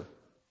nature,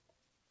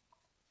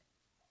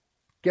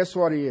 guess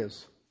what He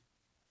is?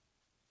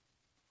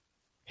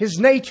 His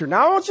nature.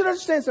 Now I want you to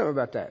understand something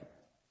about that.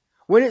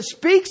 When it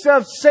speaks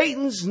of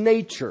Satan's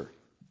nature,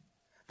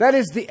 that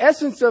is the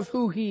essence of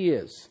who he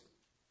is.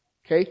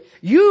 Okay?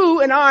 You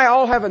and I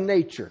all have a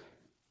nature.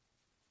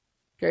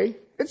 Okay?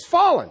 It's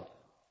fallen.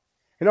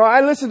 You know,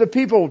 I listen to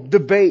people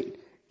debate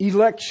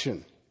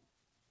election.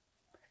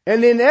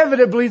 And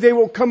inevitably they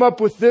will come up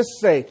with this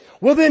say,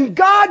 well then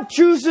God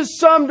chooses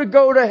some to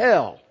go to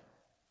hell.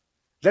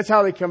 That's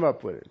how they come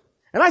up with it.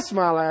 And I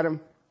smile at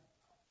them.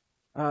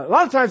 A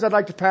lot of times I'd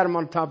like to pat them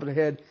on the top of the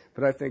head,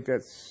 but I think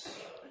that's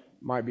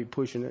might be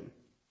pushing it.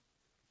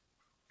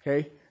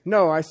 Okay?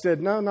 No, I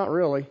said, no, not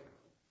really.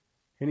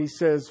 And he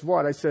says,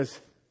 what? I says,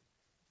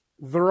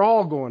 they're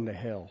all going to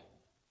hell.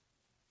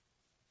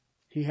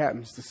 He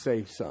happens to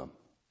save some.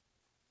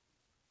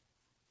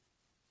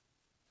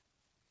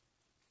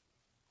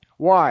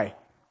 Why?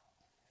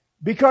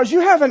 Because you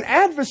have an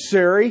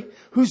adversary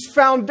whose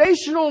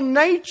foundational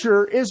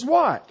nature is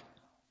what?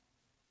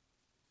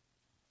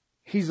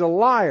 He's a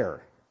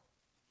liar.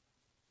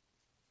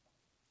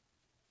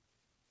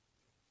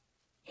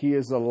 He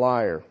is a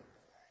liar.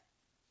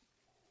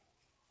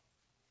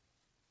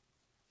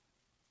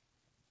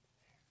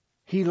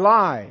 He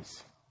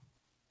lies.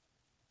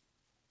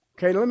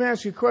 Okay, let me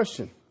ask you a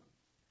question.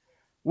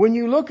 When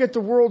you look at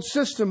the world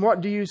system,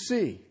 what do you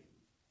see?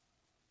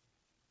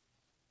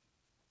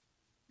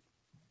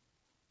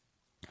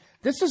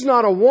 This is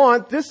not a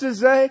want, this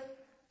is a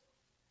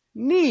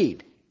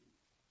need.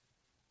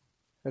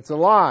 It's a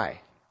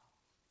lie.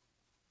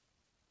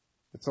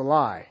 It's a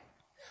lie.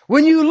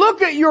 When you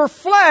look at your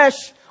flesh,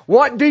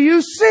 what do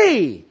you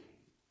see?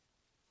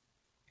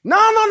 No.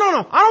 I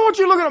don't want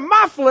you looking at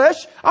my flesh.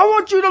 I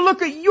want you to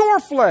look at your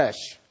flesh.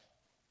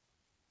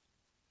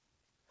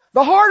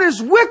 The heart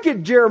is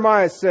wicked,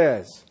 Jeremiah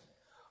says.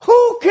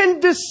 Who can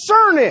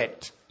discern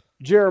it?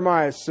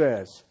 Jeremiah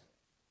says.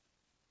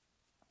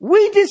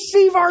 We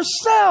deceive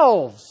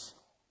ourselves.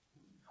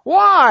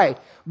 Why?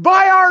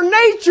 By our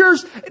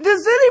natures.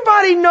 Does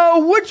anybody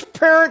know which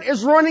parent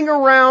is running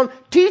around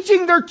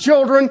teaching their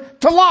children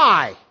to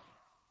lie?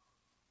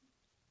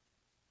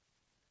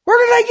 Where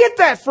did they get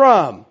that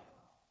from?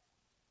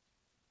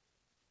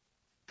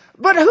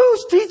 But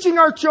who's teaching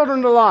our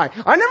children to lie?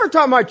 I never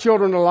taught my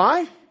children to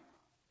lie.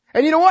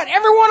 And you know what?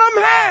 Every one of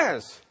them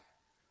has.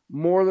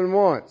 More than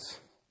once.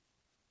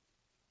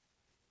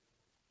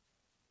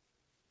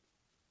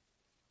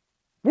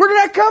 Where did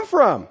that come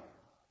from?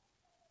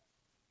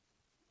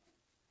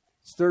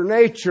 It's their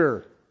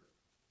nature.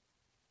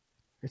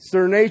 It's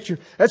their nature.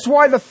 That's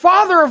why the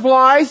father of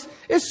lies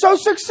is so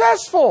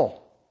successful.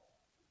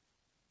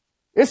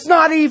 It's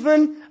not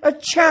even a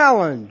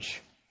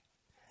challenge.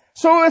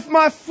 So if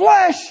my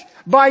flesh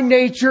by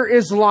nature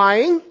is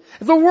lying,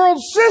 the world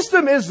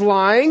system is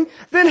lying,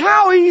 then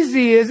how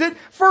easy is it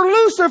for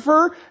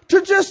Lucifer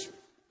to just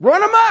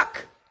run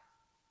amok?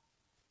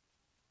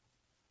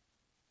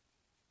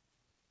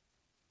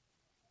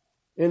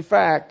 In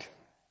fact,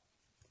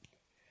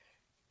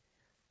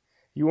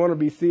 you want to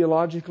be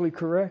theologically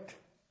correct?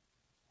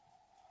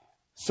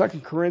 2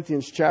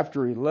 Corinthians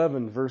chapter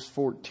 11, verse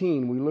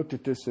 14. We looked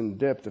at this in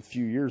depth a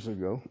few years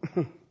ago.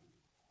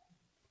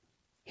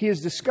 He is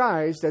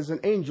disguised as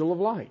an angel of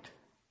light.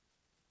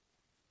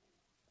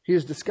 He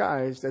is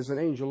disguised as an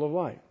angel of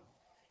light.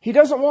 He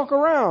doesn't walk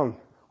around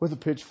with a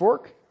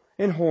pitchfork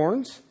and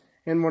horns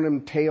and one of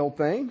them tail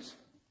things.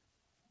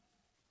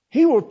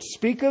 He will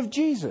speak of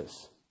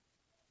Jesus.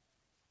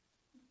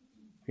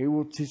 He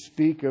will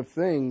speak of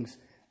things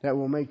that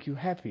will make you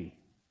happy.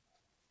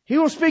 He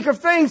will speak of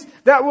things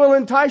that will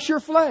entice your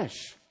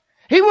flesh.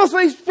 He will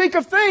speak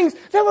of things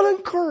that will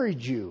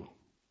encourage you.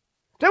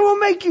 That will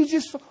make you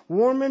just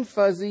warm and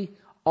fuzzy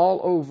all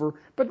over.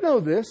 But know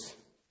this.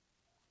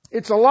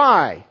 It's a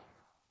lie.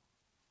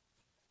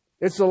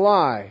 It's a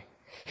lie.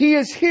 He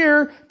is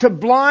here to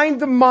blind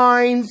the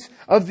minds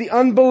of the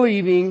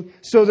unbelieving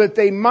so that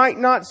they might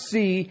not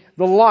see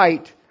the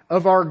light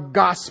of our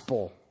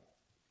gospel.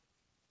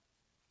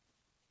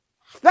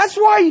 That's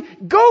why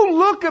go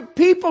look at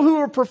people who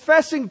are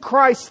professing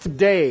Christ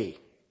today.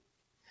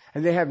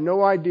 And they have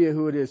no idea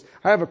who it is.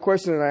 I have a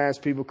question that I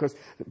ask people because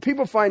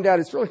people find out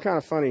it's really kind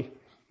of funny.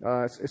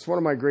 It's one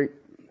of my great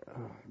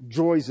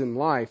joys in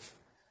life.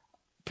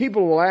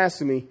 People will ask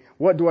me,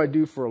 what do I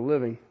do for a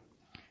living?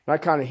 And I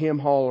kind of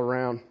hem-haul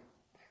around.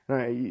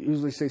 And I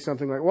usually say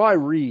something like, well, I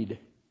read.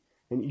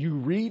 And you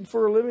read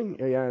for a living?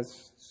 Yeah,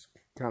 it's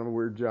kind of a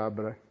weird job,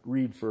 but I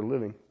read for a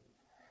living.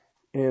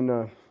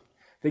 And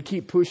they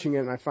keep pushing it,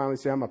 and I finally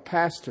say, I'm a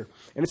pastor.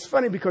 And it's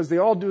funny because they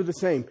all do the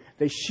same.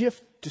 They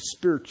shift to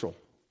spiritual.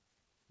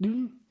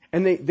 And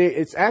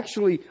it's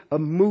actually a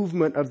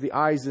movement of the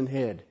eyes and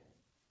head.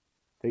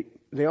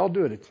 They all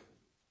do it.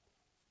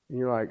 And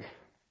you're like,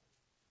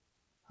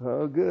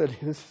 oh, good.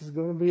 This is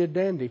going to be a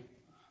dandy.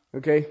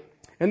 Okay?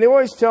 And they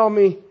always tell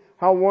me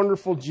how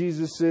wonderful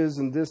Jesus is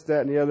and this,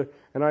 that, and the other.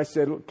 And I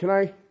said, can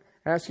I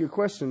ask you a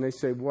question? They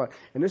say, what?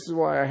 And this is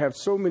why I have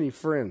so many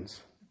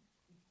friends.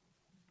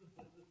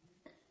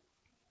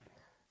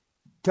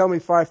 Tell me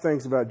 5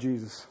 things about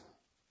Jesus.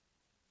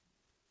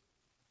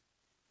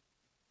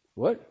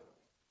 What?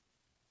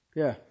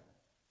 Yeah.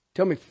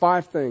 Tell me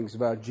 5 things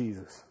about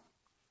Jesus.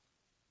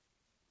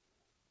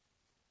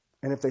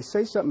 And if they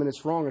say something and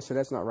it's wrong, I say,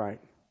 that's not right.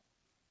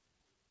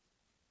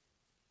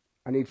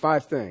 I need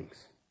 5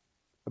 things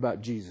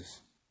about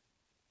Jesus.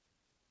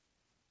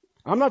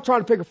 I'm not trying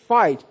to pick a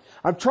fight.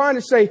 I'm trying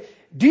to say,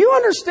 do you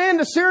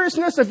understand the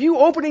seriousness of you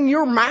opening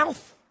your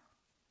mouth?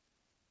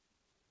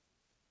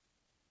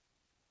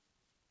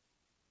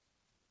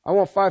 I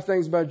want 5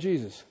 things about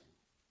Jesus.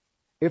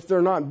 If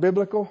they're not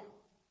biblical,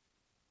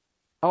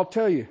 I'll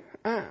tell you.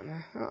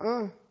 No.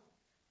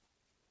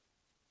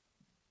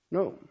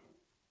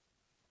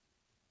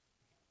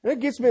 And it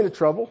gets me into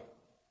trouble.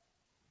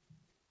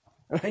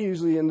 And I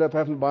usually end up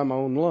having to buy my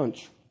own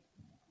lunch.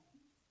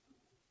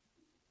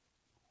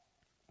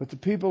 But the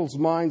people's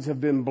minds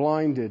have been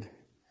blinded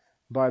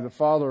by the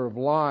father of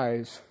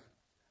lies,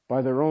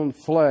 by their own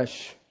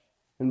flesh,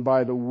 and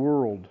by the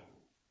world.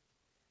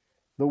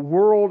 The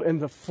world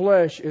and the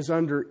flesh is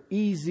under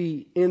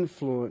easy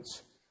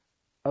influence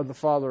of the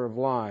father of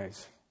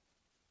lies.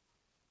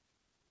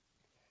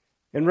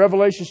 In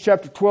Revelation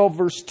chapter 12,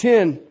 verse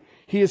 10,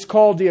 he is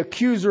called the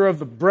accuser of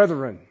the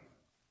brethren.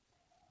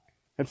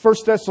 In 1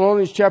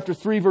 Thessalonians chapter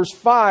 3, verse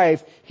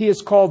 5, he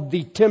is called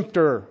the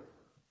tempter.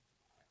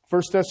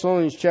 1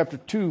 Thessalonians chapter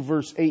 2,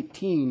 verse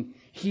 18,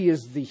 he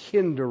is the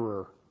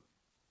hinderer.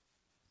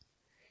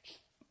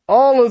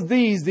 All of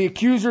these, the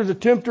accuser, the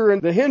tempter,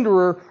 and the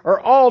hinderer,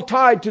 are all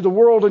tied to the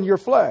world and your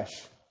flesh.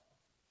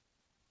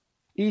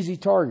 Easy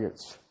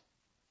targets.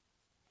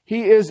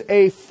 He is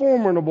a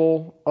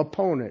formidable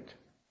opponent.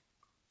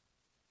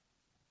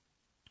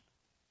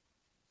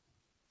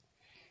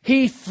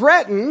 He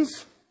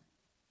threatens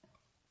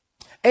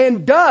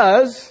and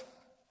does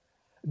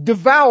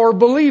devour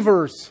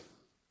believers.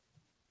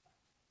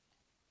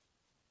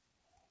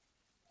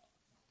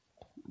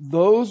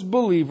 Those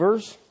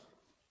believers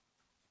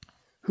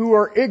who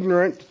are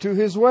ignorant to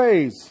his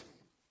ways.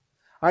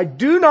 I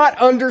do not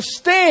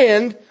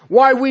understand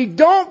why we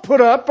don't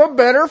put up a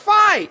better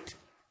fight.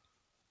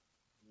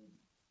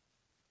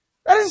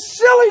 That is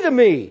silly to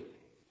me.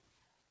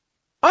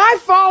 I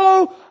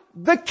follow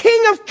the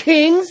King of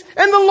Kings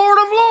and the Lord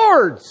of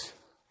Lords.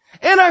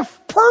 And a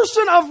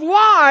person of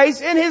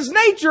lies in his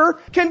nature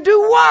can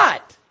do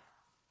what?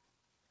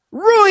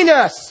 Ruin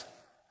us.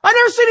 I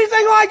never seen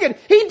anything like it.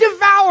 He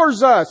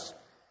devours us.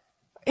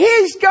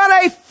 He's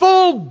got a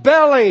full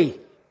belly.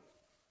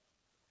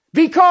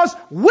 Because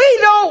we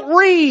don't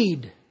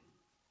read.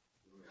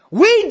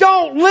 We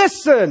don't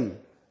listen.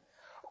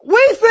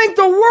 We think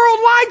the world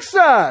likes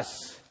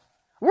us.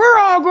 We're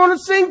all going to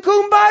sing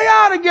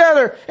Kumbaya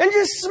together and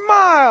just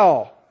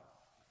smile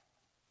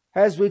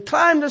as we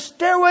climb the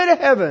stairway to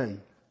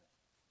heaven.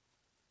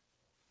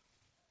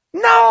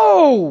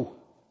 No!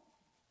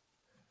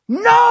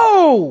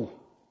 No!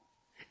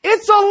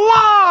 It's a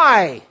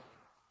lie!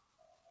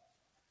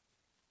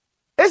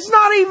 It's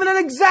not even an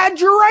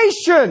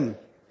exaggeration.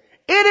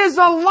 It is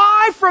a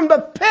lie from the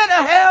pit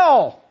of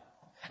hell.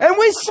 And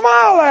we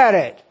smile at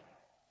it.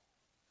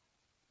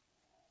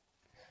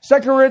 2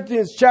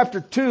 Corinthians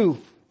chapter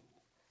 2,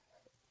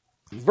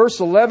 verse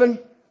 11.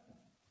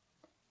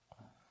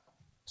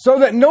 So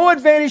that no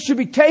advantage should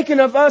be taken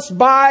of us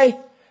by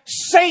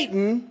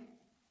Satan,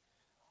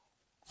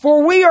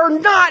 for we are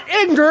not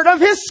ignorant of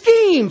his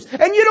schemes.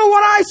 And you know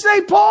what I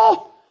say,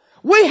 Paul?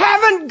 We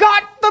haven't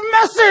got the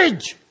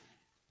message.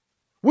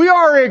 We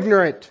are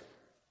ignorant.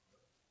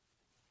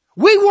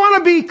 We want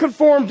to be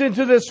conformed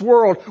into this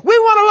world. We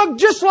want to look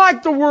just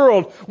like the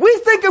world. We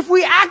think if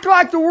we act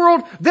like the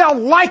world, they'll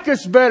like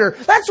us better.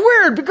 That's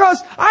weird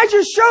because I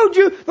just showed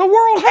you the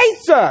world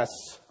hates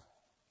us.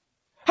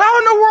 How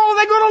in the world are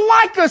they going to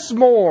like us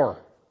more?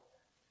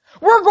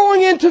 We're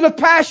going into the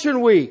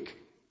Passion Week.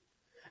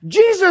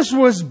 Jesus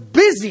was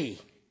busy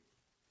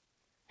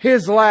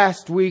his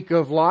last week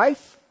of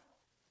life,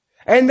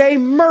 and they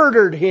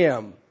murdered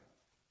him.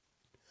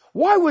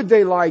 Why would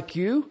they like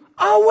you?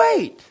 I'll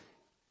wait.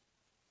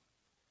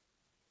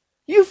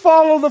 You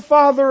follow the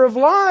father of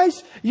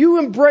lies. You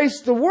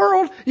embrace the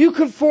world. You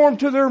conform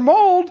to their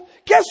mold.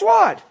 Guess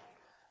what?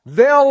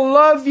 They'll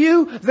love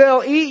you.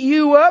 They'll eat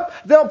you up.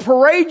 They'll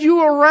parade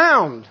you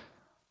around.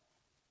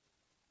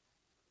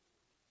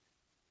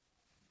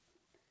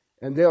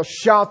 And they'll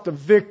shout the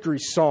victory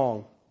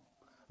song.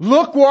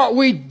 Look what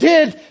we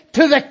did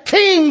to the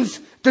king's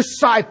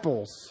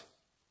disciples.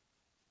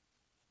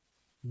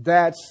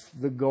 That's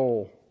the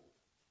goal.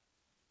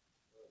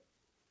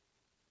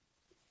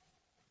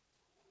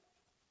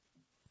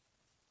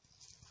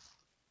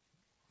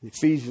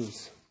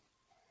 Ephesians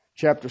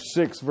chapter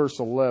 6, verse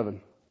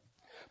 11.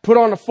 Put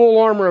on the full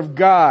armor of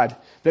God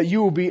that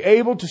you will be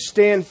able to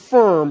stand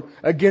firm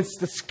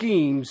against the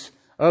schemes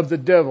of the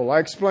devil. I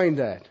explained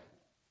that.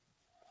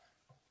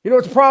 You know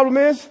what the problem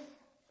is?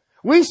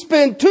 We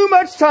spend too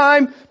much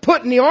time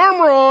putting the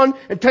armor on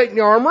and taking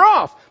the armor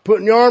off.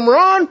 Putting the armor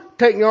on,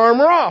 taking the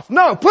armor off.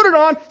 No, put it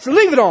on, so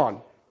leave it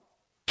on.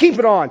 Keep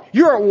it on.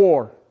 You're at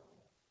war.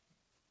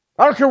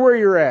 I don't care where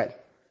you're at.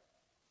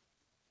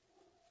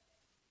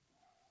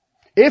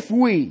 If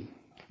we,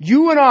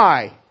 you and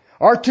I,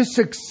 are to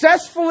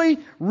successfully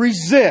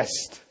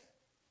resist,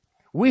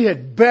 we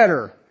had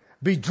better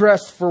be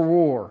dressed for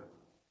war.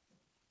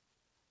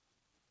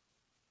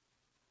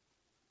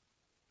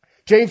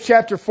 James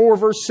chapter 4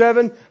 verse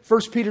 7,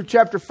 1 Peter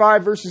chapter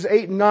 5 verses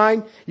 8 and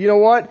 9. You know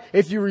what?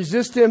 If you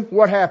resist him,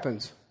 what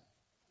happens?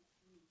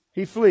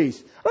 He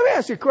flees. Let me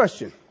ask you a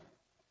question.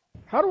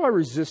 How do I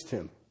resist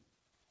him?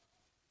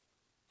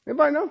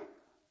 Anybody know?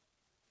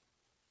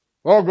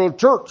 Well, I'll go to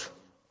church.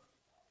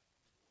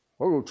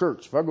 I'll go to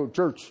church. If I go to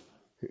church,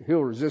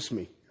 he'll resist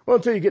me. Well,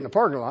 until you get in the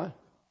parking lot.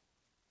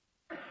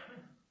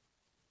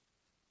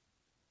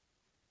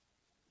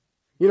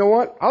 You know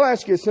what? I'll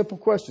ask you a simple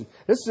question.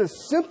 This is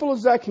as simple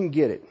as I can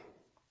get it.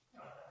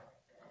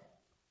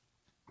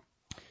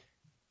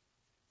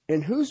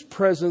 In whose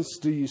presence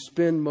do you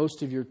spend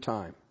most of your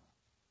time?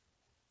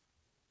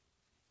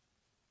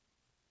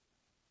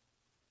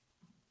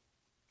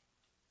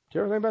 Do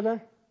you ever think about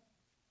that?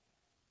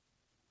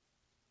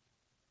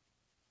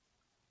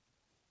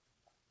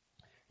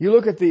 You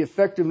look at the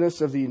effectiveness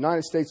of the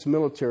United States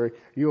military,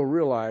 you'll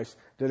realize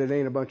that it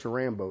ain't a bunch of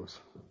Rambos.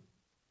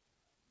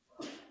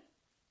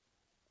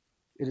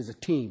 It is a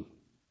team.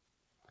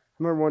 I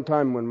remember one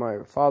time when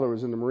my father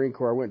was in the Marine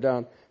Corps, I went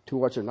down to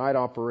watch a night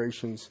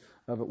operations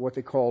of what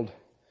they called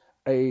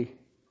a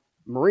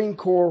Marine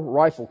Corps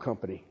rifle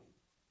company.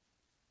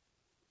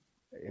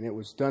 And it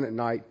was done at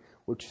night,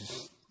 which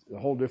is a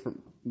whole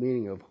different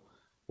meaning of,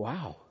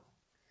 wow.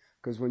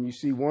 Because when you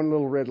see one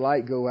little red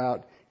light go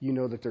out, you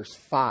know that there's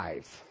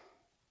 5.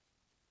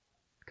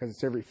 Because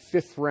it's every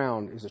 5th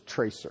round is a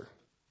tracer.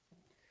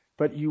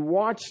 But you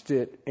watched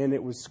it and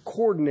it was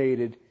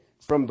coordinated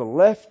from the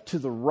left to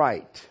the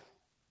right,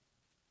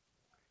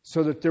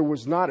 so that there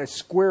was not a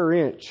square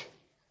inch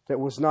that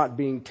was not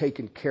being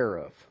taken care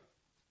of.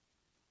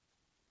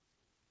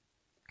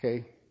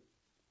 Okay?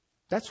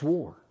 That's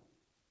war.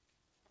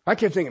 I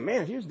kept thinking,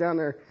 man, if he was down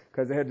there,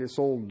 because they had this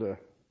old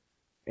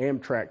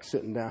Amtrak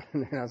sitting down,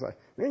 and I was like,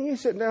 man, you're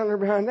sitting down there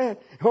behind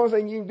that. The only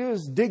thing you can do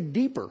is dig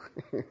deeper.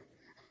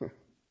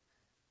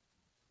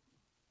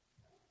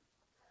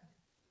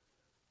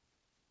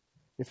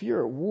 If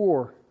you're at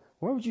war,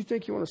 why would you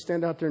think you want to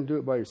stand out there and do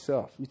it by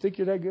yourself? You think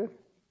you're that good?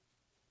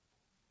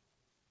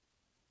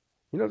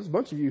 You know, there's a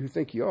bunch of you who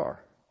think you are.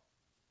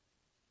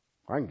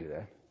 I can do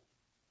that.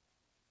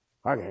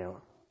 I can handle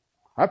it.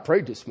 I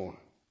prayed this morning.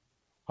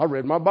 I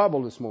read my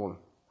Bible this morning.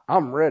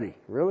 I'm ready.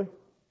 Really?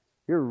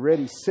 You're a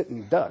ready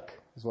sitting duck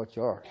is what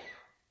you are.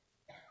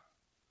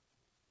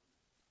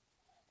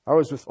 I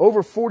was with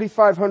over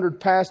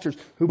 4,500 pastors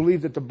who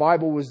believed that the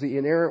Bible was the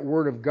inerrant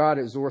word of God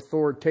as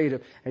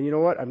authoritative. And you know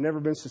what? I've never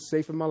been so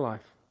safe in my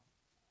life.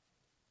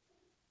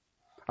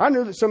 I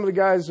knew that some of the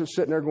guys are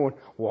sitting there going,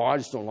 well, I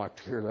just don't like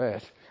to hear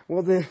that.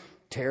 Well, then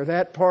tear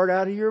that part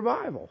out of your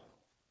Bible.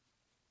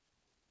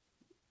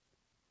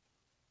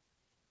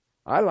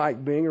 I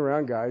like being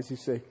around guys who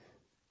say,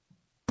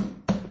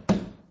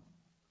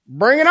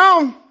 bring it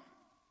on.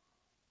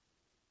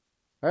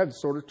 I have the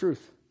sword of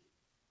truth.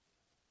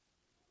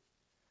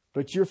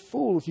 But you're a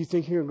fool if you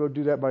think you're going to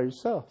go do that by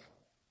yourself.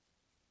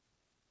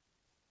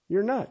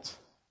 You're nuts.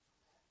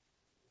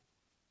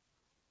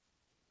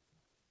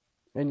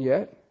 And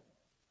yet,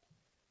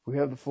 we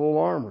have the full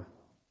armor.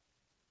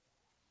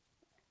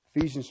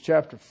 Ephesians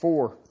chapter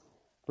 4,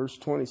 verse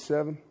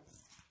 27.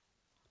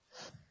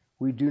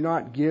 We do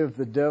not give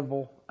the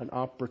devil an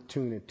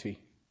opportunity.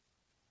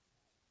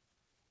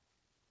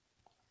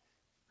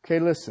 Okay,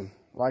 listen.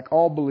 Like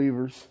all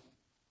believers,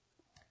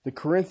 the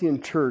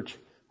Corinthian church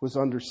was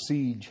under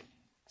siege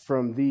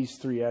from these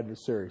three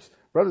adversaries.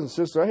 Brothers and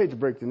sisters, I hate to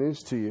break the news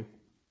to you.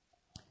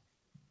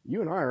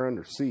 You and I are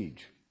under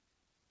siege.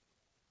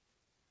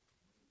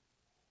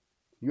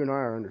 You and I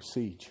are under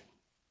siege.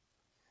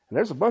 And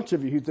there's a bunch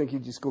of you who think you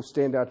just go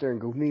stand out there and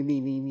go, me, me,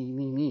 me, me,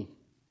 me, me.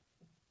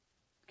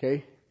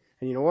 Okay?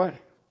 And you know what?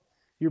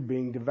 You're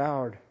being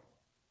devoured.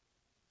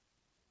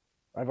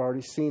 I've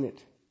already seen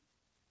it.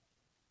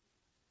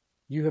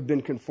 You have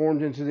been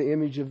conformed into the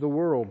image of the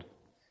world.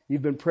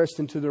 You've been pressed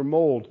into their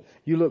mold.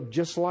 You look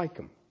just like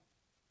them.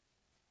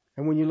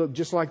 And when you look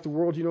just like the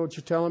world, you know what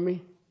you're telling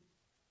me?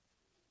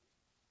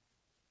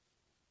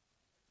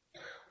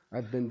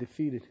 I've been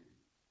defeated.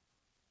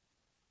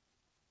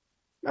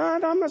 No,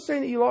 I'm not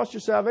saying that you lost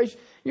your salvation.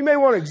 You may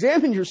want to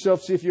examine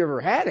yourself, see if you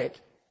ever had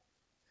it.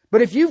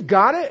 But if you've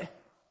got it,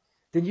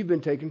 then you've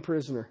been taken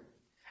prisoner.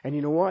 And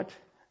you know what?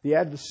 The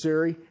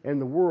adversary and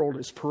the world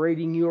is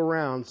parading you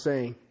around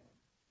saying,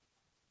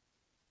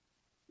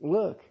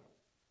 look,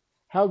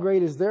 how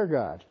great is their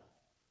God?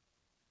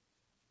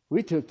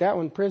 We took that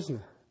one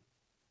prisoner.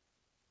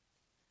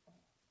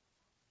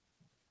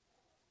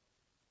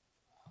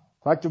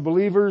 Like the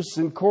believers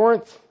in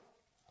Corinth,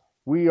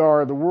 we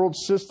are the world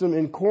system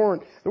in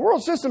Corinth. The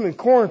world system in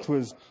Corinth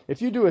was,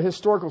 if you do a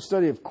historical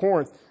study of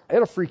Corinth,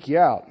 it'll freak you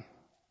out.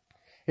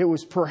 It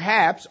was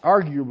perhaps,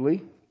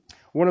 arguably,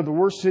 one of the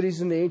worst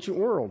cities in the ancient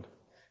world.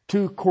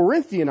 To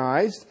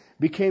Corinthianize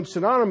became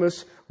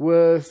synonymous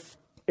with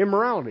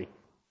immorality.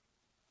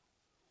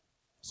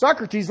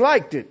 Socrates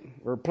liked it,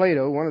 or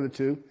Plato, one of the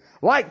two,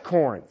 liked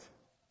Corinth.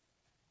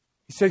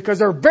 He said, because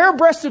there are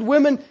bare-breasted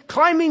women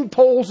climbing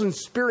poles and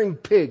spearing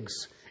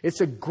pigs.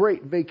 It's a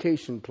great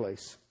vacation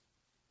place.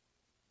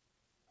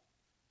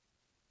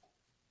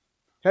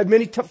 Had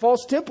many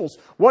false temples.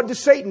 What does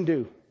Satan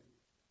do?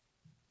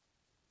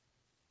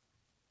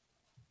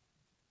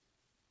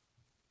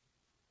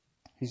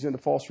 He's into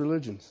false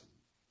religions.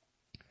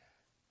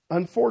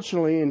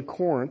 Unfortunately, in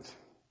Corinth,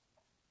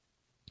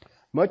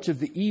 much of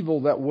the evil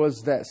that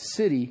was that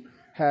city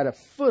had a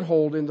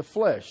foothold in the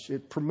flesh.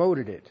 It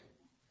promoted it.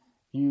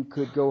 You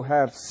could go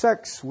have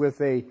sex with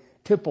a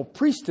temple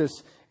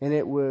priestess, and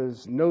it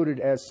was noted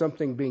as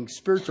something being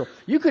spiritual.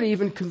 You could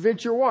even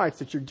convince your wife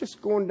that you're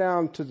just going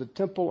down to the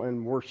temple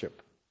and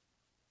worship.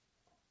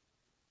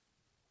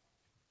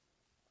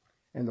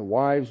 And the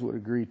wives would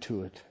agree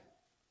to it.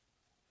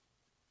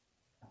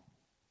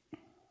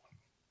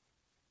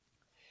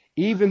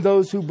 Even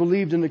those who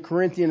believed in the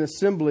Corinthian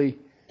assembly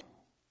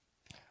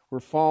were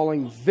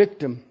falling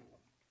victim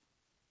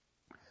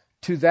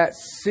to that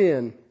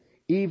sin,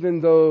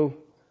 even though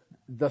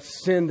the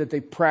sin that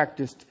they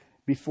practiced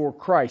before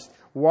Christ.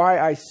 Why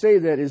I say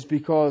that is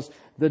because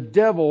the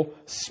devil's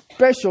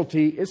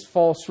specialty is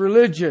false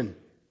religion.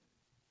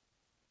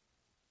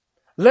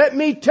 Let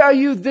me tell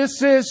you,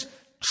 this is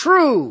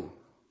true.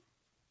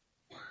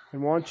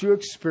 And once you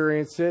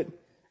experience it,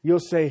 you'll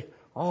say,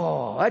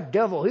 oh, that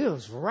devil, he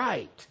was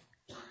right.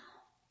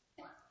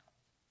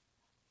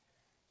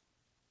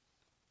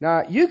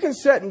 Now, you can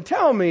sit and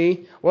tell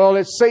me, well,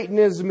 it's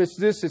Satanism, it's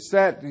this, it's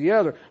that, the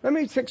other. Let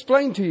me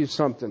explain to you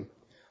something.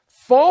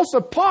 False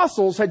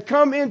apostles had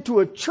come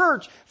into a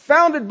church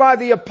founded by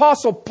the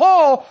Apostle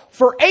Paul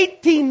for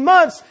 18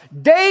 months,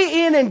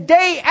 day in and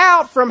day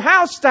out, from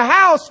house to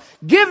house,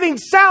 giving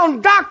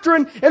sound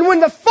doctrine. And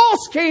when the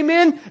false came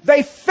in,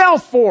 they fell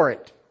for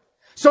it.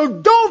 So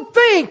don't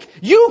think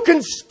you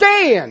can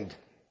stand.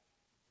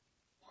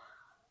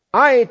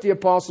 I ain't the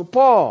Apostle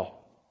Paul.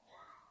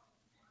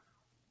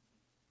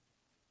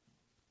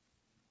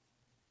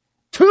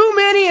 Too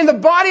many in the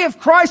body of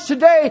Christ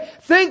today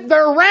think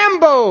they're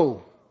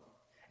Rambo.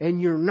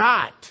 And you're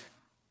not.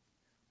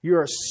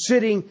 You're a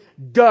sitting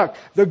duck.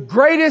 The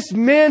greatest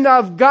men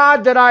of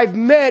God that I've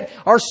met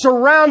are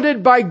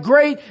surrounded by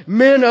great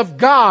men of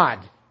God.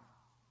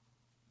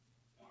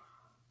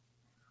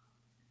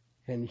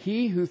 And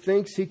he who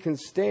thinks he can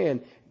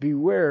stand,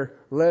 beware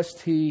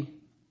lest he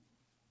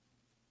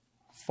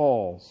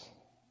falls.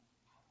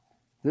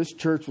 This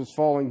church was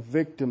falling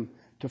victim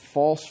to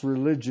false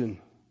religion.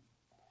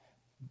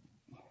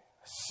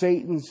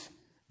 Satan's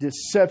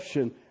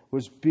deception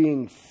was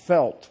being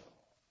felt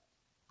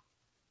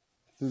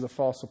through the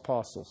false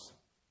apostles.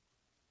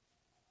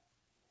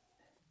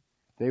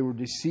 They were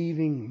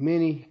deceiving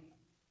many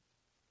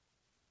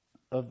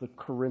of the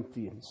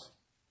Corinthians.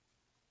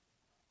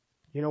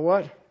 You know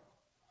what?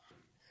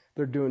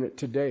 They're doing it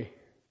today.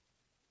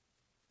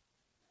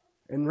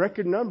 In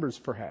record numbers,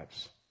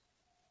 perhaps.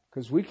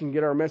 Because we can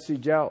get our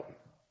message out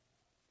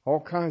all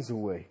kinds of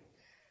ways.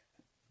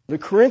 The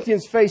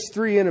Corinthians faced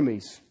three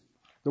enemies.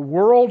 The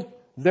world,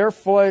 their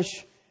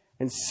flesh,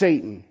 and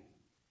Satan.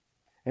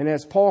 And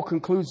as Paul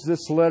concludes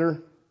this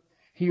letter,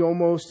 he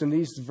almost in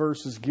these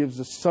verses gives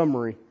a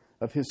summary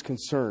of his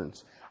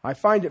concerns. I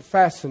find it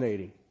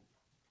fascinating.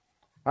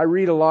 I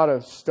read a lot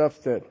of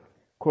stuff that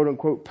quote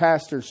unquote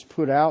pastors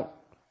put out,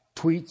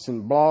 tweets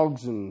and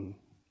blogs and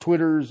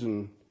Twitters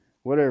and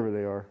whatever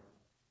they are.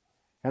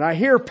 And I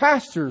hear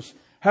pastors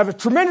have a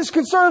tremendous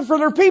concern for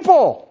their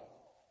people.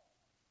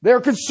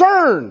 They're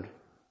concerned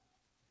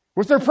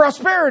with their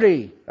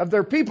prosperity of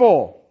their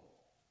people.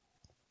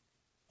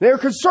 They're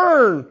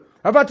concerned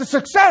about the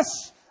success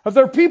of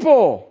their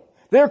people.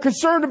 They're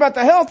concerned about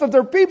the health of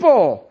their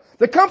people,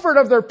 the comfort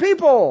of their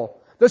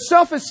people, the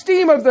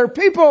self-esteem of their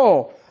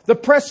people, the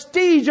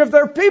prestige of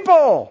their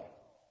people.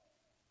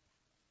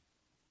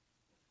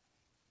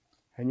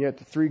 And yet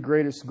the three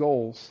greatest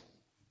goals,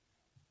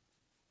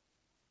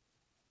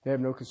 they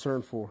have no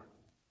concern for.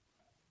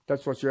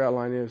 That's what your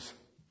outline is.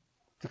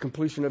 The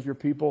completion of your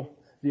people,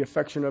 the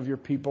affection of your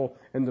people,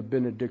 and the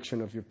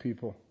benediction of your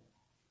people.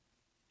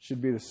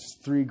 Should be the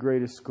three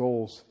greatest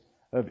goals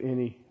of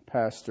any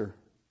pastor.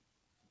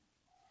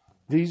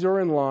 These are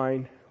in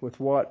line with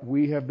what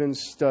we have been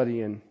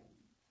studying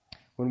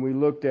when we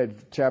looked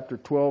at chapter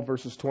 12,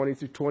 verses 20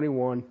 through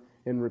 21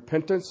 in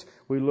repentance.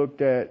 We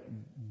looked at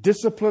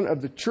discipline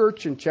of the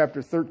church in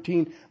chapter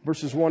 13,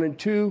 verses 1 and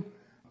 2.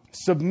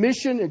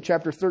 Submission in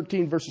chapter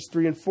 13, verses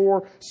 3 and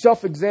 4.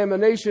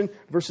 Self-examination,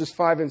 verses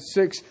 5 and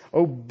 6.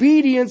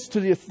 Obedience to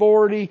the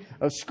authority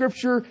of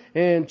Scripture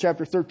in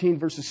chapter 13,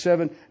 verses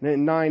 7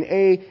 and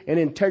 9a. And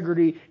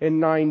integrity in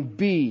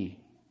 9b.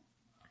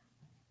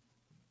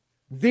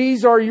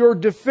 These are your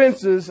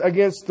defenses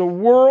against the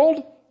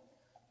world,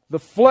 the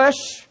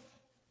flesh,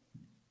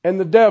 and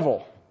the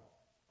devil.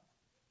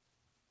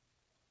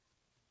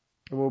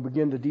 And we'll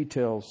begin the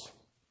details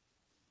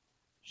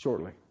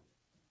shortly.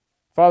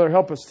 Father,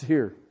 help us to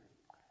hear.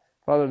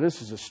 Father,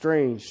 this is a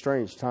strange,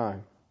 strange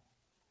time.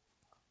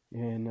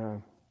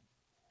 And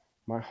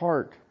my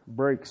heart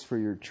breaks for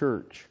your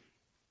church.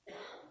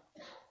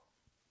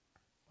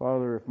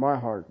 Father, if my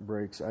heart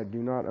breaks, I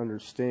do not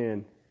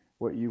understand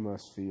what you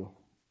must feel.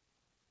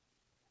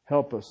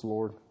 Help us,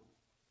 Lord.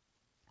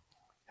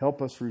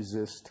 Help us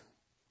resist.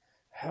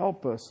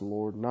 Help us,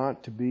 Lord,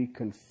 not to be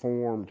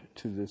conformed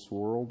to this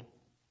world,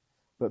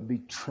 but be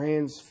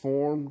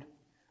transformed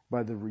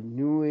by the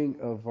renewing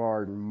of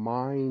our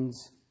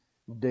minds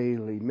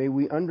daily. May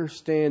we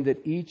understand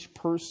that each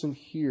person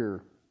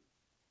here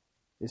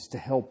is to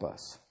help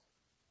us,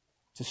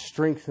 to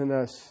strengthen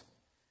us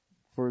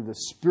for the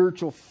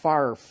spiritual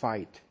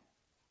firefight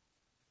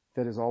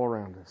that is all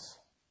around us.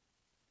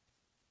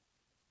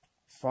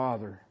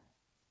 Father,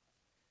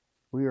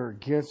 we are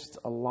against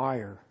a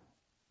liar,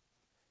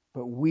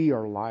 but we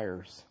are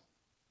liars,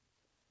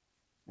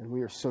 and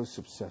we are so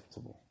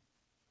susceptible.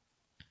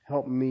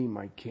 Help me,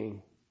 my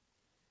King,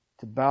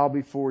 to bow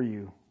before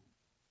you.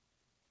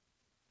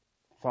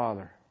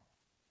 Father,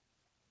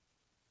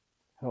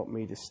 help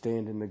me to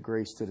stand in the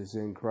grace that is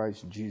in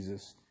Christ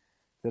Jesus,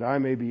 that I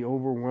may be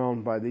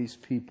overwhelmed by these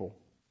people,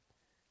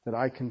 that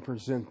I can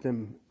present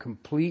them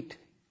complete,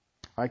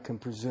 I can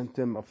present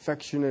them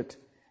affectionate,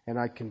 and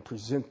I can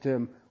present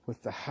them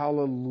with the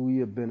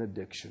hallelujah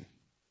benediction.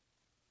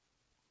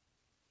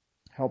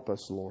 Help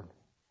us, Lord,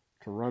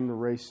 to run the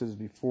races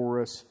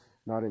before us,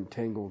 not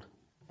entangled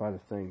by the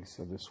things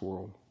of this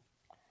world.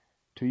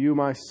 To you,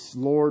 my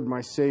Lord,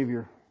 my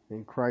Savior,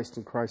 in Christ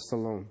and Christ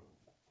alone.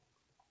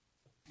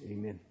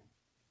 Amen.